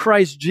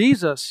 Christ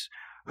Jesus,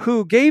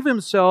 who gave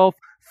Himself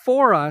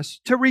for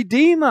us to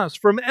redeem us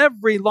from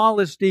every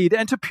lawless deed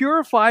and to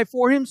purify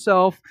for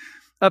Himself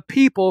a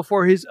people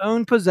for His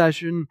own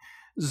possession,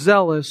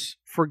 zealous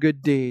for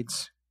good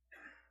deeds.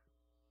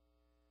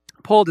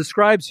 Paul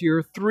describes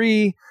here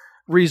three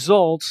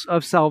results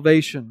of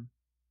salvation.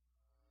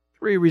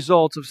 Three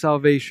results of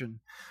salvation.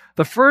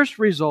 The first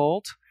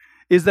result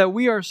is that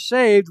we are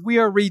saved, we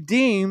are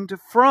redeemed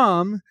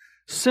from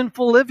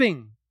sinful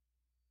living.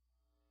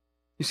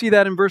 You see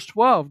that in verse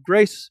 12.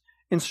 Grace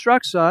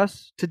instructs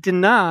us to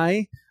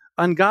deny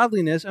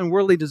ungodliness and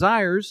worldly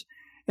desires.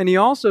 And he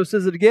also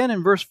says it again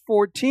in verse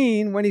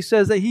 14 when he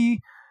says that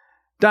he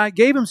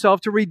gave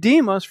himself to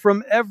redeem us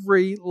from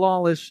every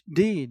lawless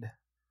deed.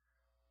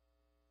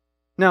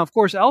 Now, of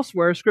course,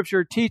 elsewhere,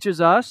 Scripture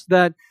teaches us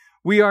that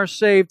we are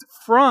saved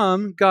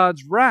from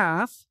God's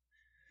wrath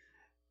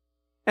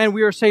and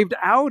we are saved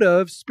out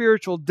of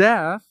spiritual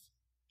death.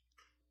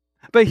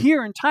 But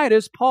here in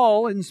Titus,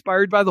 Paul,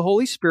 inspired by the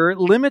Holy Spirit,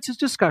 limits his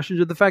discussion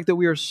to the fact that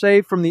we are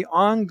saved from the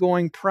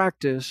ongoing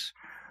practice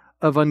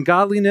of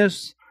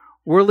ungodliness,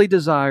 worldly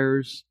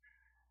desires,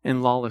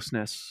 and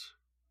lawlessness.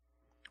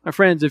 My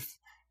friends, if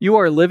you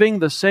are living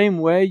the same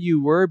way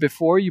you were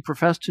before you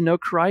professed to know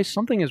Christ,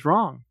 something is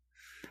wrong.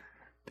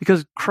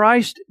 Because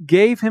Christ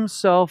gave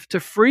himself to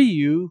free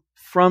you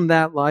from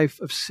that life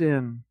of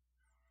sin.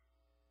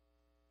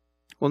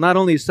 Well, not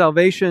only is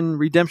salvation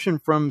redemption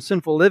from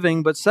sinful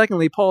living, but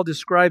secondly, Paul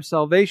describes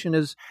salvation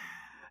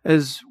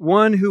as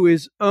one who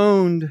is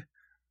owned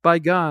by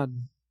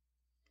God.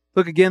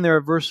 Look again there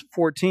at verse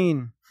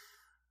 14.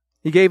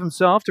 He gave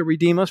himself to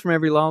redeem us from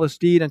every lawless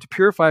deed and to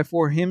purify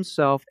for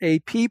himself a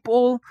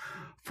people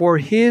for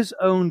his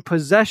own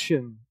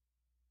possession.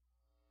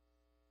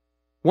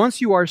 Once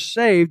you are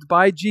saved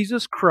by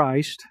Jesus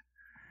Christ,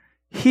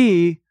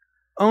 he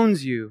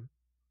owns you.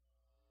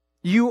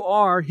 You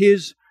are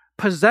his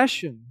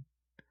possession.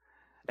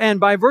 And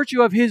by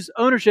virtue of his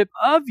ownership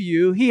of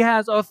you, he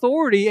has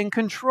authority and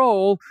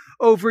control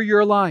over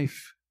your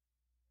life.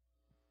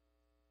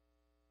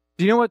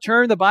 Do you know what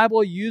term the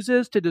Bible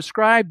uses to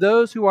describe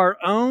those who are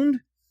owned?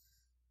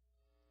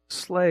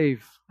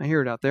 Slave. I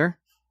hear it out there.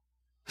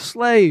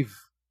 Slave.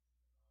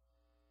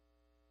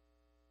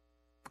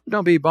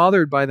 Don't be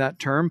bothered by that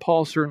term.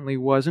 Paul certainly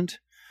wasn't.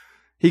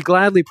 He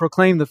gladly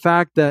proclaimed the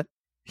fact that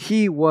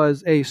he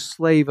was a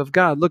slave of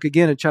God. Look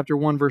again at chapter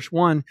 1, verse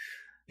 1.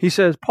 He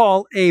says,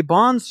 Paul, a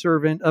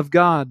bondservant of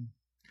God.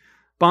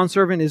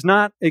 Bondservant is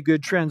not a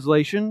good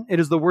translation. It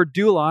is the word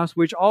doulos,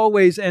 which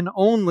always and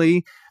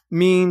only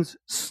means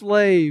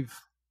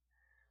slave,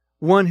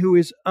 one who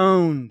is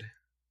owned.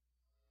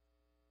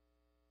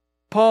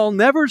 Paul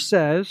never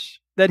says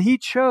that he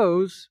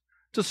chose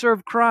to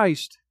serve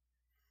Christ.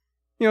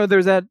 You know,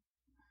 there's that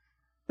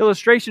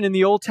illustration in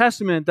the Old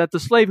Testament that the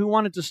slave who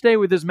wanted to stay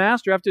with his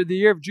master after the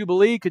year of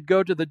Jubilee could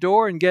go to the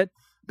door and get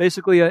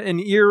basically an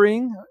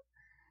earring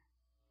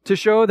to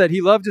show that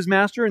he loved his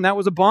master, and that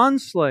was a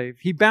bond slave.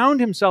 He bound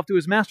himself to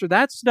his master.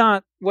 That's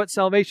not what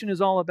salvation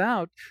is all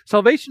about.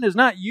 Salvation is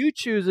not you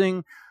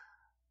choosing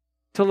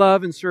to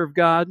love and serve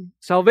God.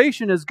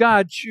 Salvation is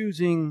God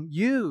choosing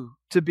you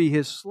to be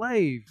his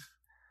slave.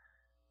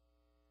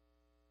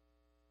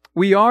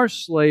 We are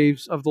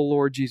slaves of the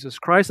Lord Jesus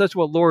Christ. That's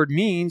what Lord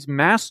means,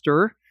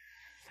 master.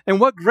 And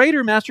what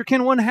greater master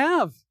can one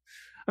have?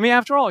 I mean,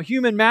 after all,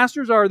 human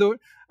masters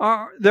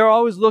they're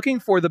always looking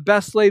for the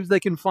best slaves they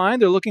can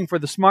find. They're looking for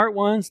the smart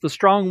ones, the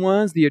strong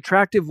ones, the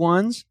attractive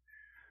ones,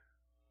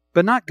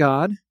 but not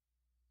God.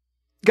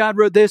 God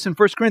wrote this in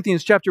 1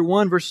 Corinthians chapter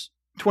 1, verse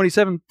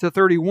 27 to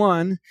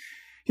 31.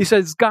 He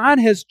says, God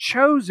has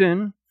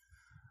chosen,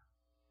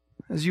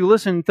 as you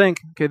listen,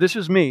 think, okay, this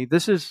is me.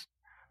 This is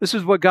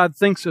what God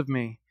thinks of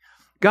me.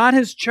 God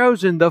has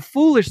chosen the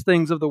foolish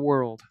things of the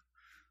world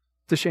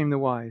to shame the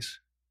wise.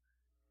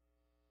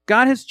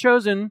 God has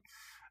chosen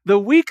the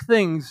weak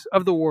things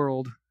of the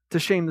world to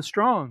shame the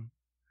strong.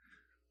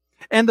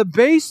 And the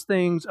base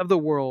things of the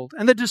world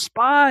and the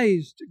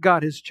despised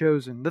God has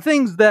chosen. The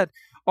things that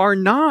are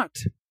not,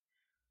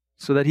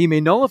 so that he may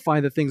nullify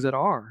the things that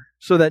are,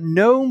 so that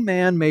no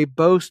man may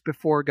boast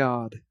before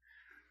God.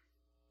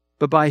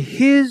 But by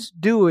his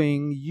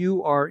doing,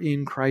 you are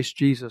in Christ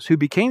Jesus, who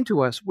became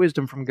to us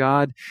wisdom from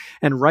God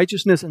and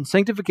righteousness and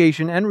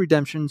sanctification and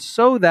redemption,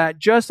 so that,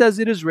 just as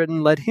it is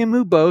written, let him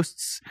who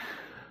boasts,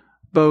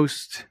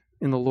 boast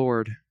in the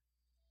Lord.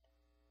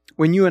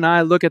 When you and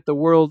I look at the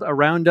world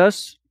around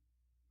us,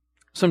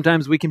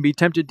 sometimes we can be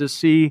tempted to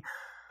see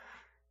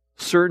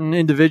certain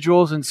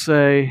individuals and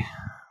say,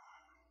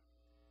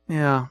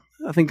 yeah,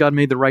 I think God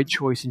made the right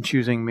choice in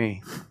choosing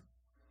me.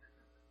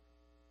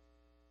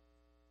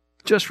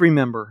 Just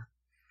remember,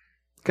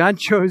 God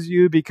chose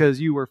you because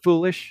you were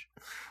foolish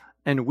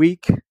and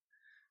weak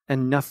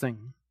and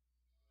nothing.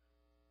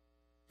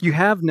 You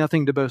have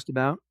nothing to boast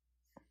about.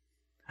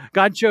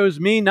 God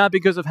chose me not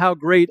because of how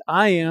great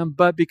I am,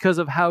 but because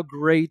of how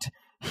great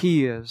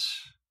he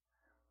is.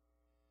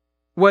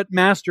 What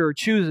master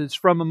chooses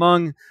from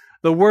among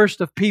the worst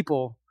of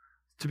people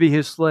to be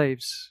his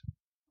slaves?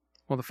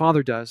 Well, the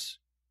Father does.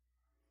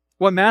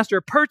 What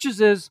master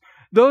purchases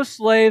those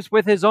slaves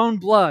with his own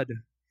blood?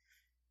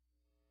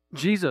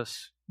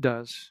 Jesus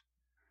does.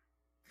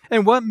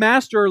 And what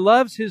master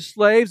loves his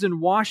slaves and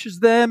washes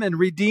them and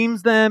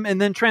redeems them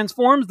and then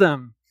transforms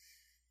them?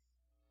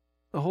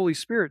 The Holy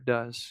Spirit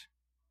does.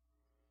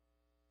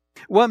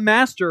 What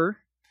master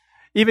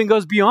even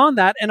goes beyond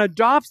that and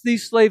adopts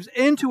these slaves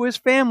into his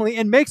family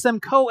and makes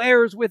them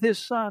co-heirs with his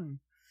Son?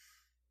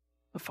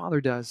 The Father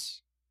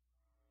does.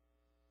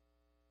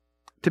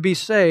 To be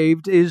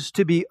saved is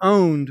to be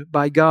owned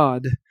by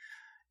God,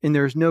 and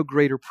there is no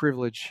greater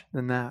privilege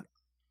than that.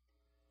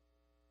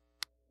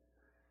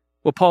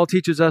 Well, Paul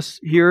teaches us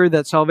here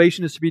that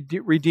salvation is to be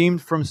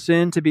redeemed from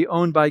sin, to be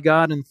owned by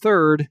God. And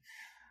third,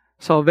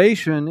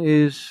 salvation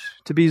is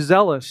to be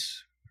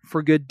zealous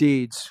for good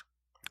deeds.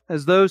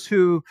 As those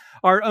who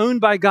are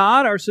owned by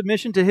God, our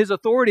submission to His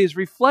authority is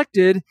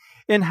reflected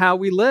in how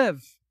we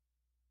live.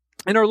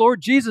 And our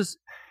Lord Jesus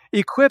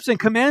equips and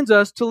commands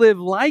us to live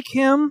like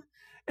Him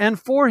and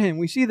for Him.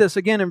 We see this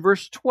again in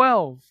verse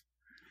 12,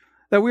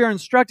 that we are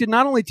instructed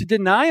not only to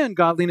deny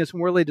ungodliness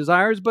and worldly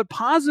desires, but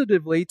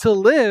positively to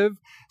live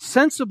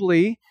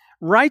sensibly,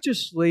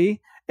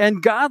 righteously,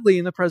 and godly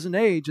in the present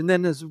age. And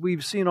then, as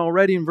we've seen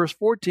already in verse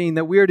 14,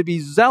 that we are to be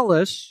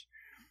zealous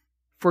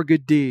for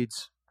good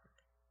deeds.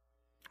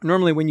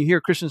 Normally, when you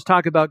hear Christians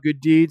talk about good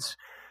deeds,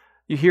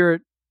 you hear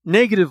it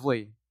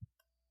negatively,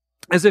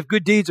 as if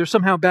good deeds are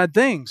somehow bad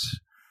things.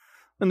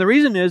 And the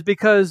reason is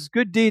because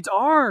good deeds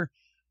are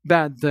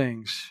bad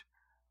things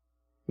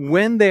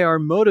when they are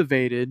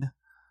motivated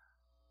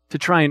to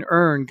try and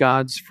earn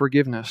God's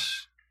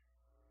forgiveness.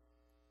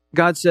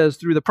 God says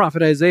through the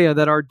prophet Isaiah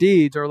that our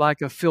deeds are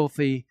like a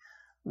filthy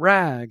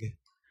rag.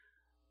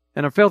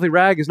 And a filthy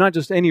rag is not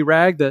just any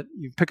rag that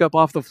you pick up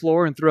off the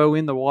floor and throw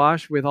in the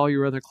wash with all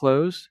your other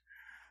clothes.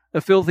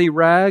 A filthy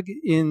rag,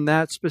 in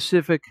that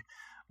specific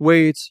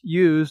way it's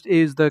used,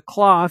 is the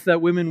cloth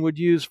that women would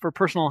use for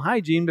personal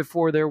hygiene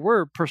before there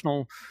were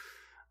personal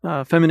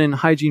feminine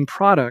hygiene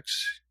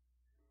products.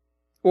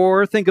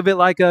 Or think of it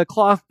like a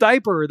cloth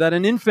diaper that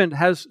an infant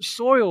has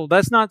soiled.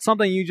 That's not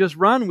something you just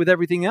run with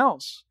everything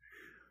else.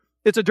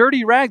 It's a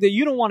dirty rag that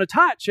you don't want to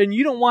touch, and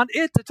you don't want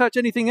it to touch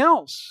anything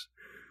else.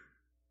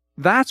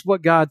 That's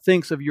what God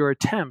thinks of your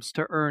attempts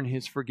to earn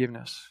His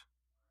forgiveness.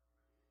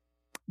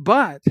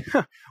 But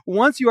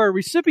once you are a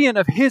recipient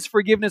of His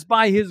forgiveness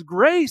by His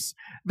grace,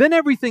 then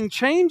everything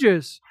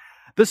changes.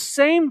 The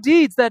same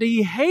deeds that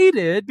He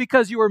hated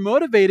because you were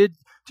motivated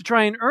to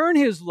try and earn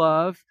His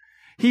love,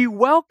 He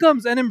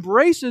welcomes and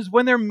embraces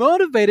when they're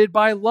motivated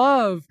by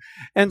love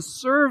and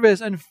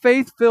service and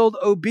faith-filled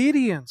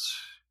obedience.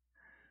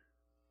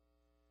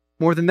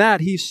 More than that,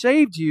 He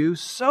saved you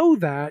so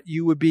that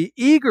you would be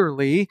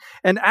eagerly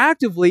and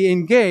actively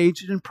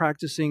engaged in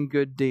practicing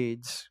good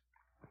deeds.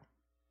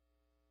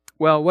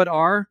 Well, what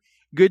are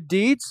good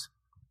deeds?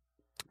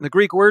 The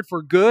Greek word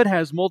for good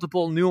has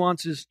multiple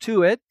nuances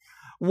to it.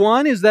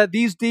 One is that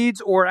these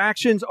deeds or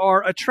actions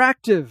are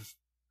attractive.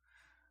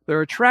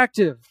 They're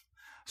attractive.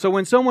 So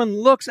when someone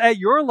looks at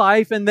your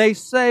life and they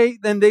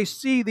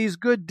see these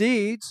good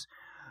deeds,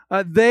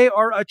 they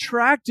are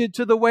attracted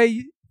to the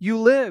way you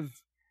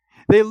live.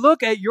 They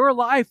look at your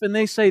life and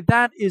they say,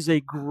 that is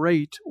a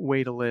great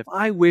way to live.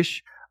 I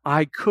wish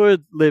I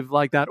could live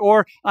like that,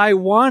 or I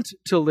want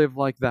to live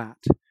like that.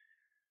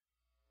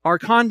 Our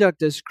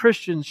conduct as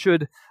Christians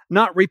should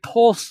not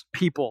repulse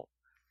people.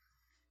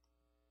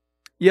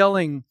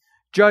 Yelling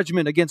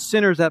judgment against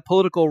sinners at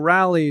political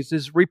rallies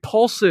is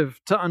repulsive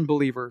to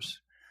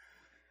unbelievers.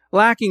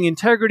 Lacking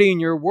integrity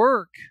in your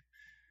work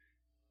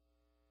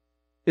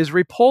is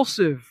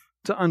repulsive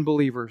to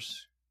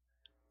unbelievers.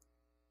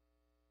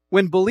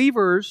 When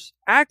believers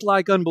act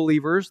like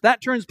unbelievers, that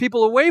turns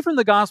people away from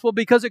the gospel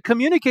because it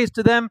communicates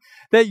to them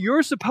that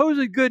your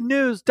supposed good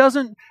news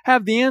doesn't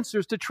have the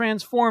answers to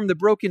transform the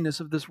brokenness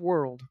of this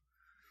world.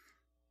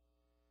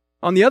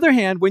 On the other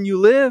hand, when you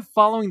live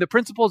following the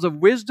principles of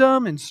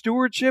wisdom and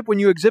stewardship, when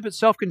you exhibit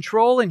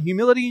self-control and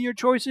humility in your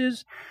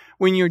choices,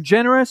 when you're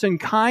generous and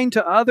kind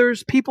to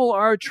others, people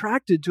are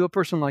attracted to a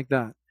person like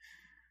that.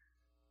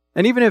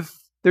 And even if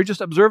they're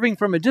just observing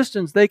from a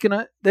distance, they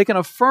can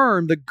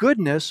affirm the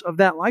goodness of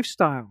that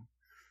lifestyle.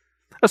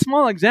 A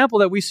small example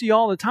that we see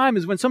all the time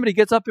is when somebody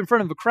gets up in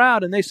front of a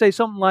crowd and they say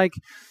something like,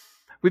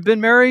 we've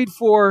been married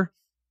for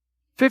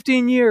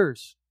 15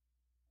 years,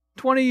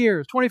 20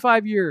 years,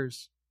 25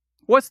 years.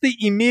 What's the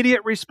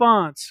immediate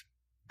response?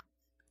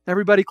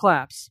 Everybody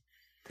claps.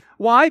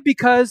 Why?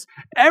 Because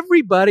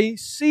everybody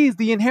sees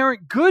the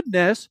inherent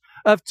goodness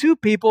of two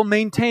people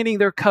maintaining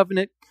their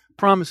covenant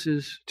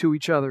promises to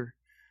each other.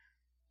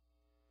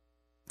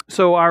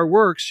 So our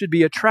works should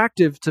be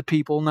attractive to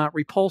people, not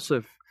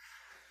repulsive.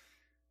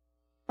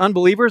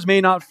 Unbelievers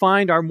may not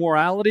find our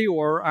morality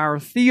or our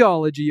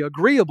theology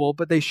agreeable,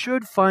 but they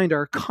should find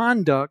our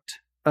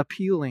conduct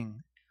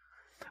appealing.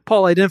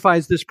 Paul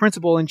identifies this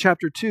principle in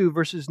chapter 2,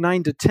 verses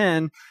 9 to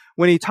 10,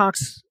 when he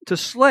talks to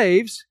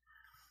slaves,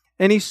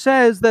 and he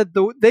says that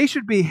they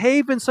should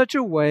behave in such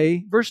a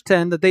way, verse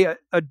 10, that they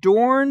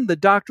adorn the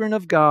doctrine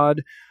of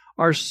God,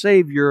 our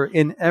Savior,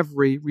 in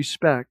every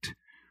respect.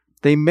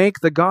 They make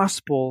the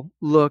gospel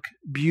look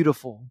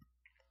beautiful.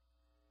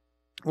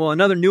 Well,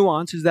 another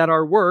nuance is that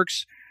our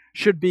works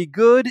should be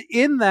good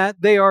in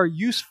that they are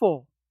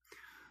useful.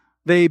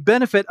 They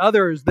benefit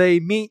others. They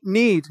meet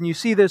needs. And you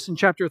see this in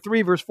chapter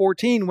 3, verse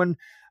 14, when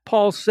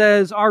Paul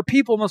says, our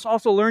people must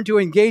also learn to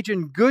engage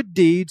in good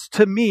deeds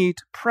to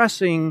meet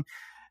pressing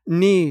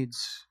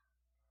needs.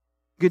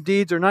 Good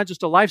deeds are not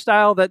just a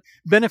lifestyle that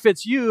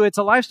benefits you, it's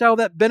a lifestyle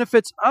that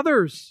benefits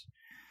others.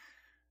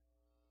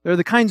 They're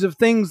the kinds of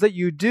things that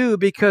you do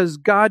because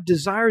God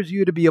desires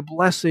you to be a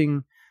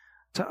blessing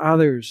to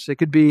others. It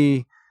could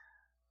be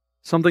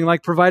something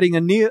like providing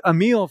a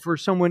meal for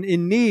someone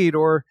in need,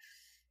 or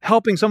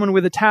helping someone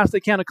with a task they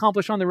can't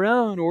accomplish on their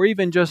own, or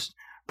even just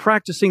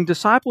practicing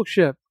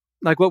discipleship,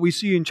 like what we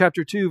see in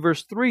chapter 2,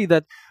 verse 3,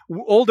 that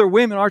older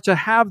women are to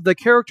have the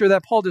character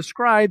that Paul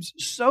describes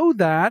so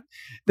that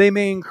they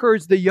may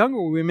encourage the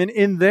younger women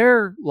in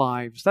their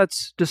lives.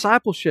 That's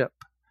discipleship.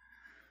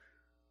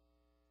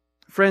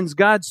 Friends,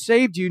 God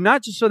saved you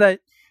not just so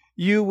that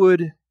you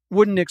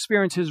wouldn't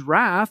experience His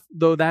wrath,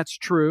 though that's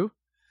true.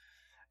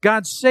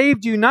 God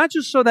saved you not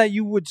just so that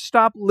you would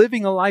stop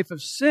living a life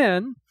of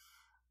sin.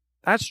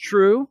 That's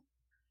true.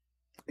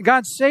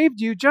 God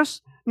saved you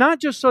not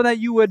just so that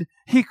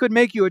He could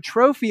make you a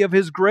trophy of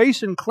His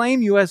grace and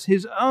claim you as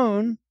His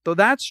own, though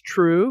that's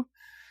true.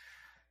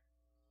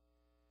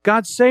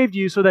 God saved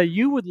you so that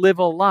you would live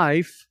a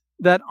life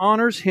that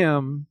honors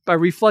Him by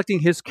reflecting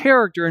His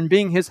character and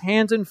being His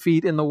hands and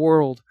feet in the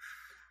world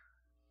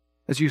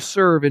as you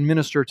serve and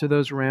minister to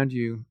those around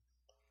you.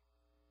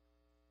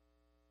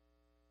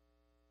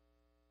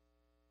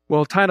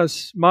 Well,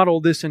 Titus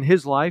modeled this in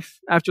his life.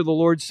 After the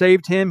Lord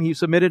saved him, he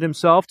submitted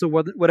himself to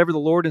whatever the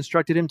Lord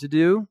instructed him to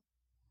do.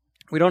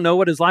 We don't know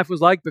what his life was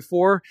like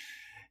before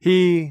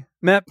he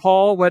met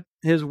Paul, what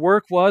his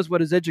work was, what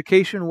his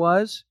education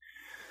was.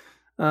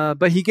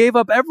 But he gave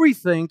up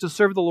everything to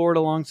serve the Lord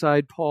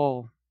alongside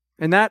Paul.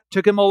 And that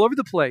took him all over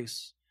the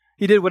place.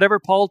 He did whatever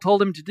Paul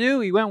told him to do.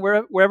 He went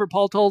wherever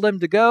Paul told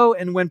him to go.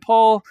 And when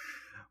Paul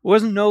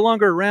wasn't no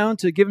longer around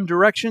to give him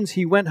directions,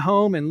 he went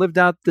home and lived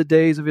out the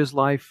days of his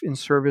life in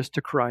service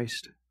to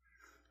Christ.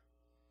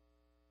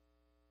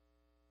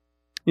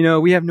 You know,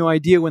 we have no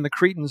idea when the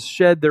Cretans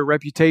shed their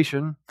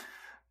reputation.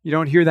 You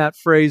don't hear that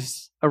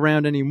phrase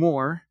around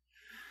anymore.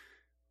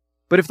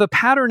 But if the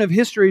pattern of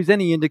history is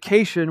any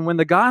indication, when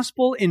the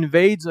gospel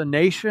invades a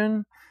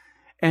nation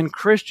and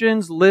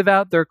Christians live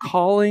out their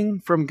calling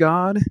from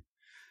God,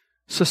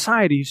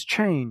 societies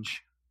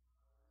change.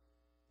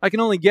 I can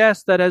only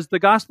guess that as the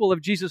gospel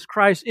of Jesus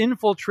Christ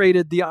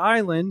infiltrated the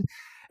island,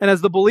 and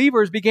as the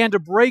believers began to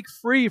break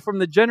free from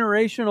the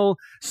generational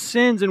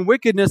sins and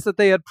wickedness that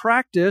they had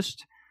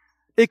practiced,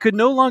 it could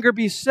no longer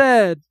be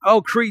said,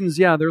 oh, Cretans,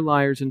 yeah, they're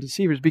liars and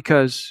deceivers,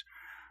 because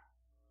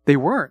they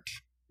weren't.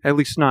 At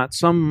least not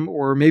some,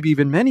 or maybe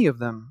even many of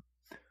them.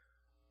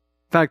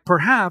 In fact,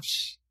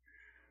 perhaps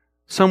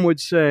some would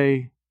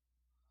say,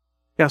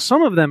 yeah,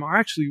 some of them are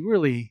actually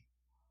really,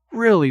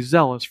 really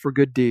zealous for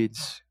good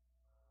deeds.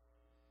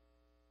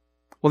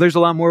 Well, there's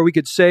a lot more we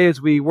could say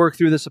as we work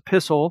through this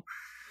epistle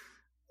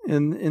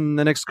in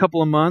the next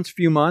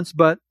few months,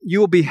 but you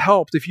will be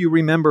helped if you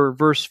remember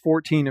verse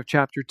 14 of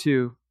chapter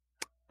 2.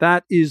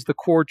 That is the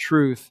core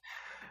truth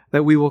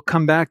that we will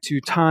come back to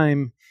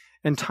time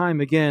and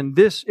time again.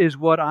 This is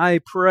what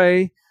I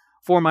pray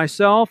for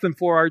myself and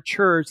for our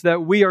church,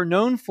 that we are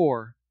known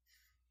for,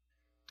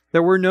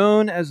 that we're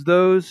known as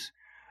those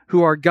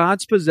who are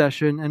God's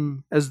possession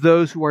and as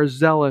those who are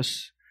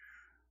zealous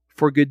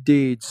for good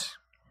deeds.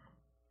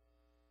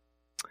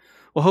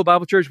 Well, Hope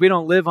Bible Church, we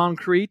don't live on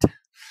Crete,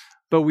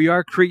 but we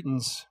are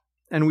Cretans,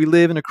 and we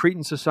live in a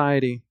Cretan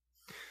society.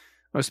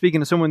 I was speaking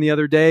to someone the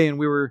other day, and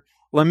we were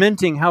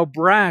lamenting how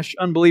brash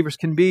unbelievers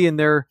can be in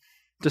their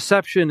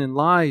deception and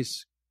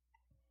lies.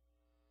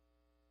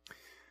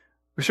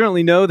 We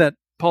certainly know that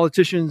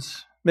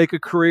politicians make a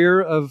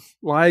career of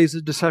lies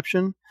and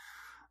deception.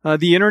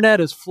 The internet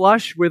is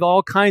flush with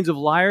all kinds of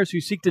liars who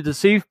seek to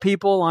deceive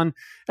people on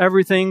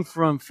everything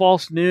from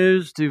false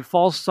news to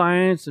false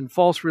science and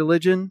false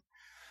religion.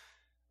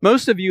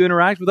 Most of you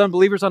interact with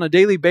unbelievers on a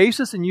daily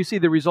basis, and you see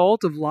the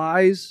result of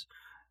lies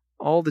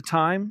all the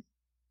time.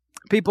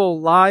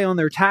 People lie on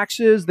their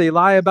taxes. They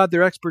lie about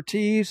their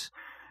expertise.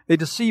 They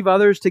deceive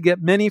others to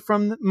get money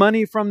from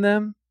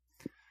them.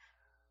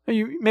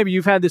 Maybe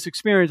you've had this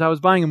experience. I was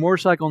buying a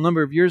motorcycle a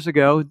number of years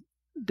ago.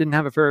 Didn't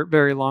have it for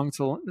very long,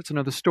 so that's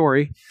another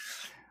story.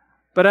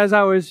 But as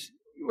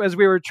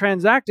we were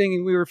transacting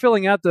and we were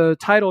filling out the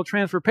title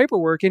transfer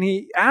paperwork, and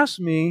he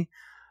asked me,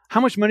 how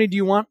much money do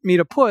you want me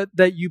to put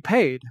that you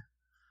paid?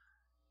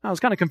 I was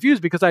kind of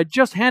confused because I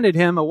just handed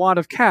him a wad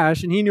of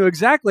cash and he knew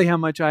exactly how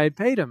much I had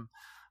paid him.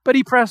 But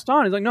he pressed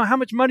on. He's like, no, how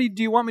much money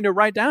do you want me to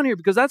write down here?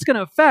 Because that's going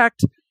to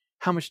affect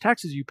how much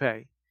taxes you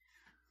pay.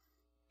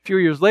 A few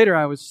years later,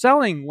 I was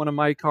selling one of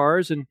my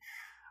cars, and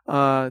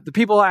the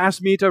people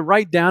asked me to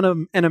write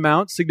down an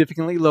amount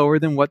significantly lower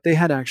than what they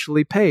had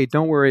actually paid.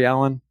 Don't worry,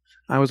 Alan.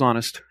 I was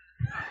honest.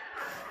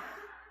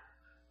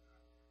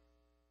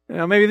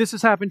 Maybe this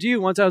has happened to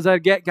you. Once I was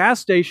at a gas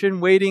station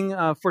waiting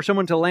for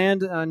someone to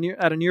land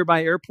at a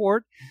nearby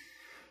airport.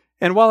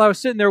 And while I was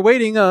sitting there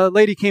waiting, a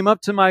lady came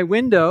up to my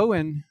window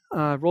and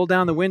rolled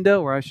down the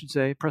window, or I should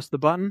say, pressed the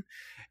button,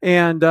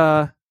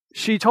 and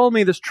she told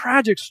me this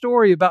tragic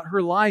story about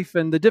her life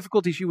and the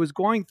difficulty she was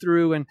going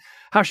through and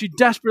how she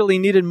desperately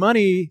needed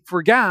money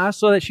for gas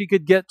so that she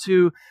could get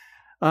to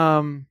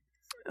an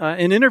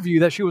interview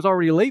that she was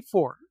already late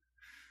for.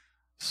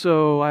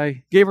 So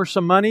I gave her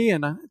some money,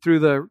 and through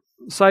the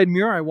side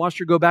mirror, I watched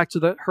her go back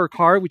to her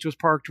car, which was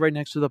parked right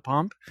next to the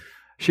pump.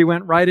 She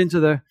went right into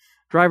the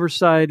driver's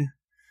side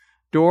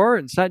door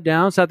and sat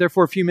there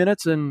for a few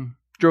minutes and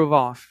drove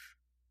off.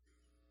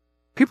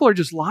 People are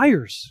just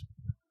liars.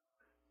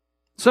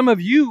 Some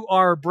of you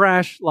are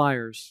brash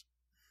liars.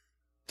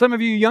 Some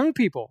of you young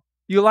people,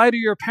 you lie to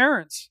your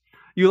parents.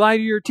 You lie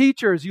to your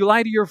teachers. You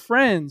lie to your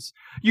friends.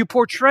 You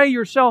portray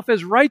yourself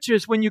as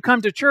righteous when you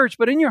come to church,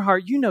 but in your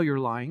heart, you know you're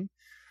lying.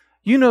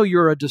 You know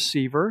you're a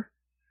deceiver.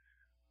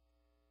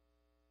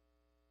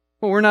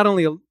 Well, we're not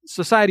only a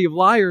society of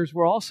liars,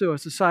 we're also a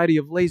society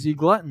of lazy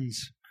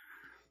gluttons.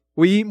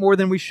 We eat more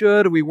than we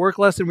should. We work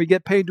less than we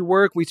get paid to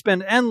work. We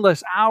spend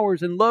endless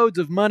hours and loads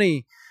of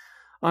money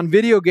on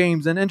video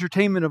games and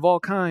entertainment of all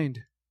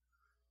kind.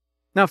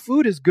 Now,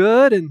 food is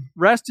good, and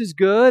rest is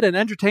good, and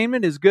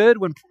entertainment is good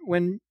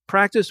when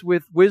practiced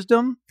with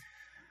wisdom.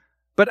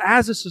 But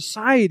as a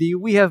society,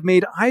 we have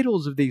made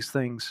idols of these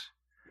things.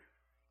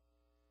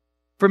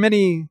 For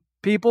many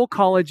people,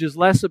 college is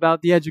less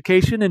about the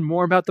education and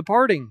more about the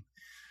partying.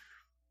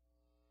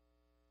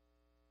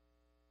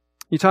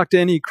 You talk to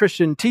any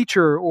Christian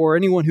teacher or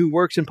anyone who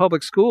works in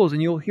public schools,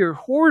 and you'll hear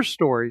horror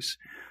stories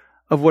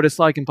of what it's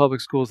like in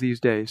public schools these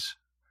days.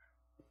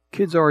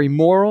 Kids are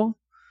immoral,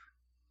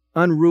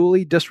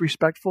 unruly,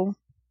 disrespectful.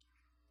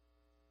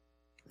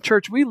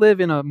 Church, we live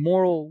in a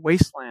moral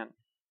wasteland.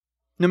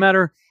 No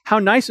matter how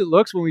nice it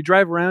looks when we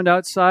drive around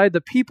outside,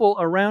 the people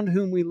around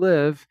whom we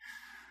live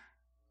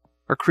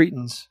are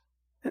Cretans.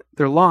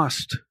 They're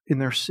lost in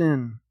their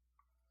sin.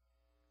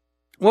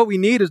 What we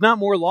need is not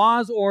more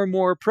laws or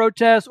more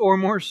protests or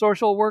more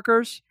social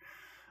workers.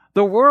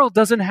 The world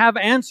doesn't have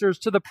answers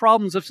to the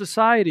problems of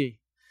society.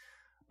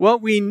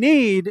 What we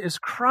need is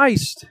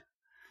Christ.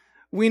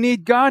 We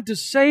need God to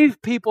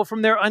save people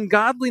from their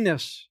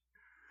ungodliness.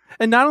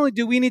 And not only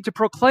do we need to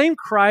proclaim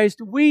Christ,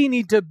 we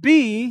need to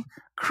be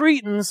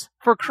Cretans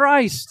for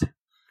Christ.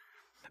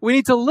 We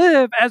need to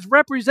live as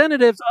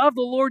representatives of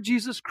the Lord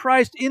Jesus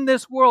Christ in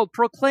this world,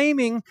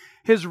 proclaiming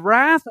His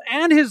wrath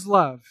and His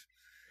love,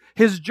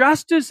 His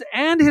justice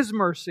and His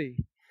mercy.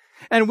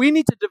 And we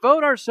need to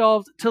devote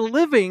ourselves to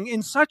living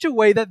in such a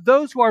way that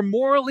those who are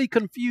morally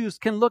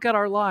confused can look at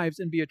our lives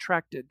and be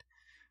attracted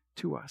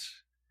to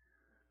us.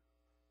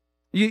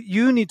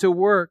 You need to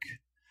work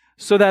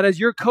so that as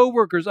your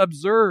coworkers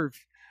observe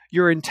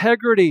your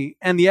integrity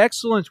and the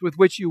excellence with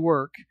which you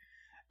work,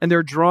 and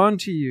they're drawn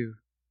to you.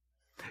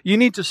 You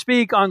need to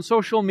speak on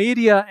social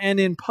media and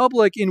in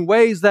public in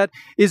ways that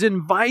is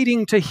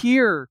inviting to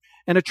hear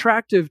and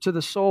attractive to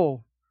the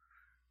soul.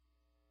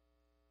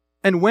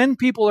 And when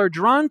people are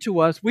drawn to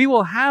us, we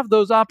will have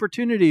those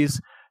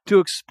opportunities to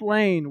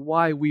explain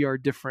why we are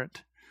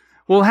different.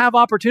 We'll have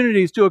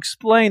opportunities to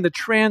explain the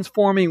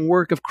transforming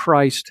work of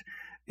Christ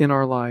in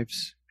our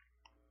lives.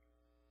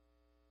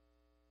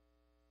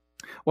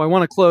 Well, I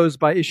want to close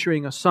by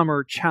issuing a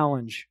summer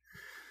challenge.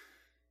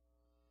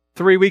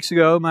 3 weeks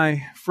ago,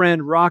 my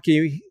friend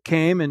Rocky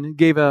came and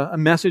gave a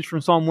message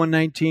from Psalm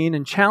 119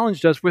 and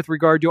challenged us with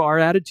regard to our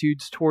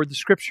attitudes toward the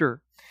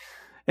Scripture.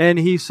 And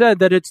he said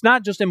that it's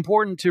not just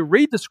important to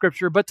read the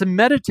Scripture, but to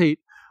meditate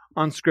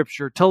on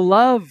Scripture, to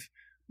love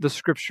the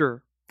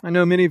Scripture. I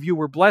know many of you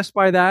were blessed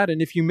by that,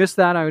 and if you missed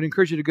that, I would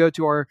encourage you to go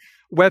to our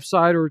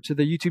website or to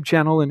the YouTube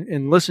channel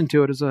and listen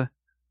to it. As a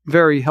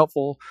very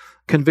helpful,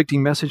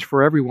 convicting message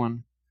for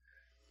everyone.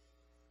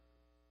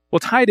 Well,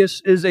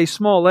 Titus is a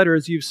small letter,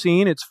 as you've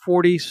seen. It's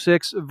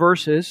 46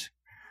 verses.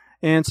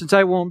 And since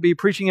I won't be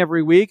preaching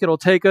every week, it'll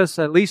take us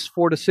at least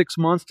 4 to 6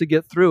 months to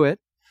get through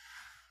it.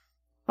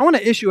 I want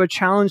to issue a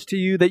challenge to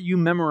you that you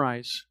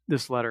memorize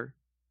this letter.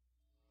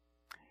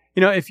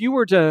 You know, if you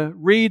were to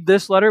read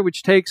this letter,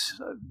 which takes,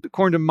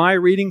 according to my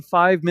reading,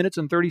 5 minutes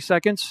and 30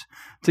 seconds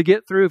to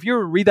get through, if you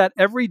were to read that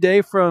every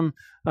day from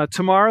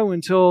tomorrow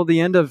until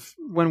the end of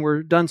when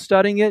we're done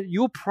studying it,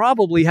 you'll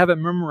probably have it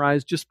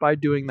memorized just by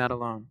doing that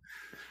alone.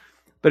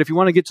 But if you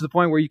want to get to the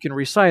point where you can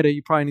recite it,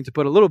 you probably need to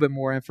put a little bit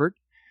more effort.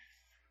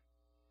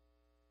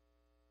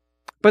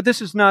 But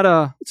this is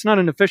it's not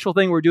an official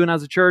thing we're doing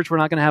as a church. We're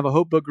not going to have a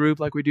Hope Book group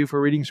like we do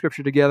for reading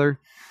Scripture together.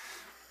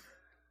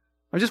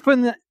 I'm just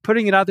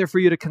putting it out there for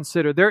you to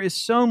consider. There is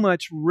so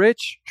much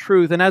rich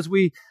truth, and as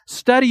we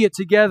study it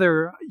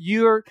together,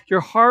 your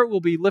heart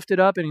will be lifted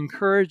up and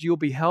encouraged. You'll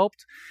be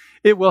helped.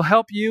 It will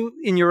help you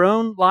in your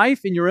own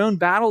life, in your own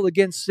battle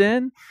against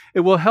sin. It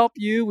will help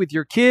you with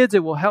your kids.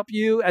 It will help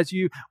you as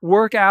you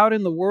work out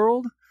in the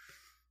world.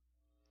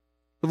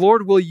 The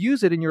Lord will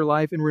use it in your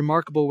life in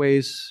remarkable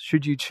ways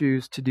should you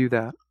choose to do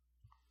that.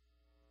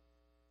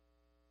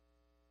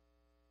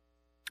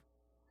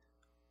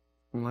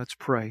 Let's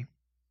pray.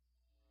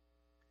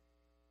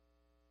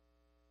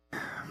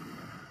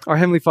 Our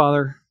Heavenly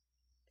Father,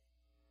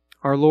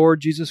 our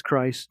Lord Jesus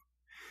Christ,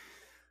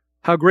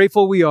 how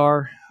grateful we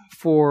are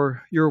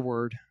for your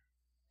word.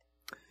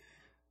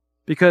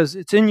 Because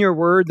it's in your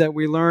word that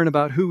we learn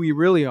about who we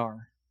really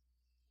are.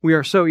 We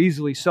are so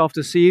easily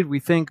self-deceived. We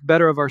think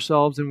better of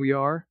ourselves than we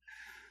are.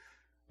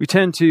 We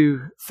tend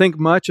to think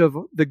much of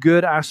the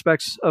good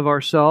aspects of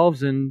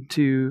ourselves and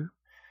to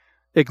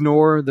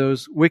ignore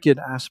those wicked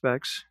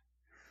aspects.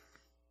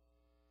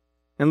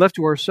 And left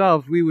to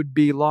ourselves, we would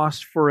be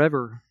lost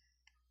forever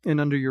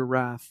and under your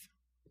wrath.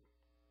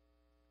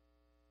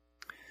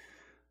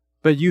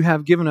 But you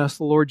have given us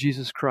the Lord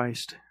Jesus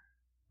Christ.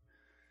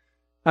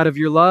 Out of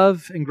your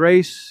love and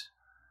grace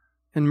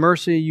and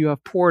mercy, you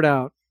have poured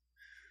out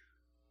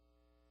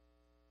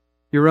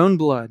your own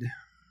blood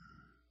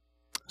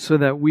so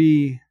that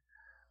we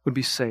would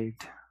be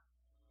saved,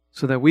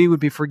 so that we would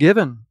be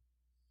forgiven,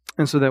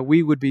 and so that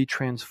we would be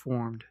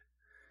transformed.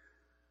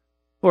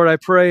 Lord, I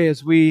pray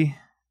as we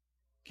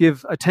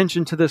give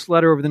attention to this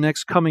letter over the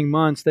next coming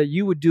months, that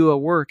you would do a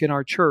work in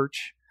our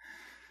church,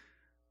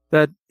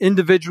 that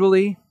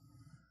individually,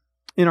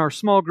 in our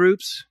small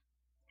groups,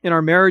 in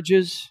our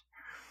marriages,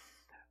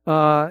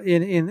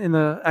 in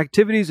the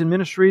activities and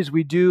ministries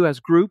we do as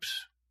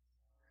groups,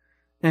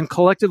 and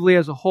collectively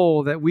as a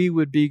whole, that we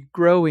would be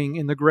growing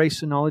in the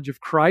grace and knowledge of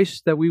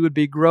Christ, that we would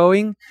be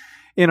growing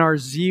in our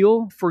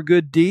zeal for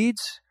good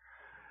deeds,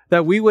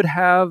 that we would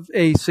have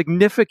a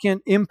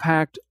significant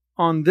impact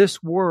on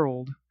this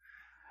world,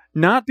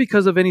 not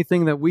because of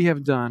anything that we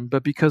have done,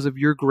 but because of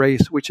your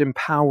grace, which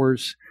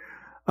empowers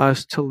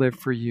us to live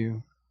for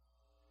you.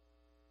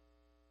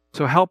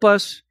 So help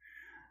us,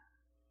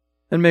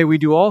 and may we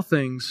do all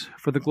things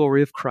for the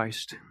glory of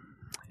Christ.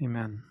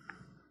 Amen.